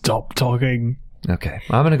should stop talking. Okay,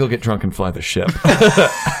 I'm gonna go get drunk and fly the ship.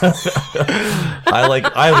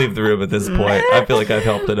 I leave the room at this point. I feel like I've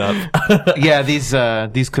helped it up. Yeah,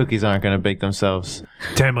 these cookies aren't going to bake themselves.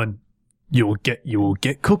 Tamlin, you will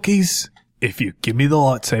get cookies if you give me the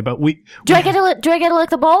lightsaber. Do I get to lick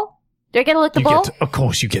the bowl? Do I get to lick the bowl? Of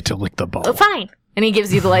course, you get to lick the bowl. Oh, fine. And he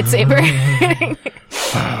gives you the lightsaber.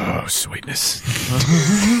 Oh, sweetness.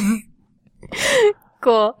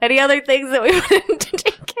 Cool. Any other things that we want to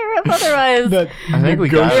take care of otherwise? I think we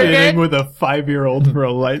got it. Negotiating with a 5-year-old for a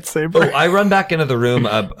lightsaber. I run back into the room.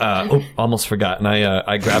 Almost forgot. And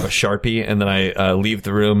I grab a Sharpie and then I leave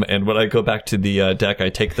the room. And when I go back to the deck, I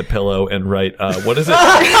take the pillow and write, what is it?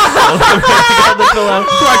 The pillow.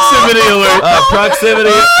 Proximity alert.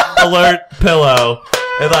 Proximity alert pillow.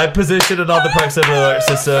 And I position it on the proximity alert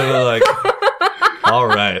system. And I'm like, all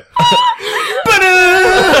right.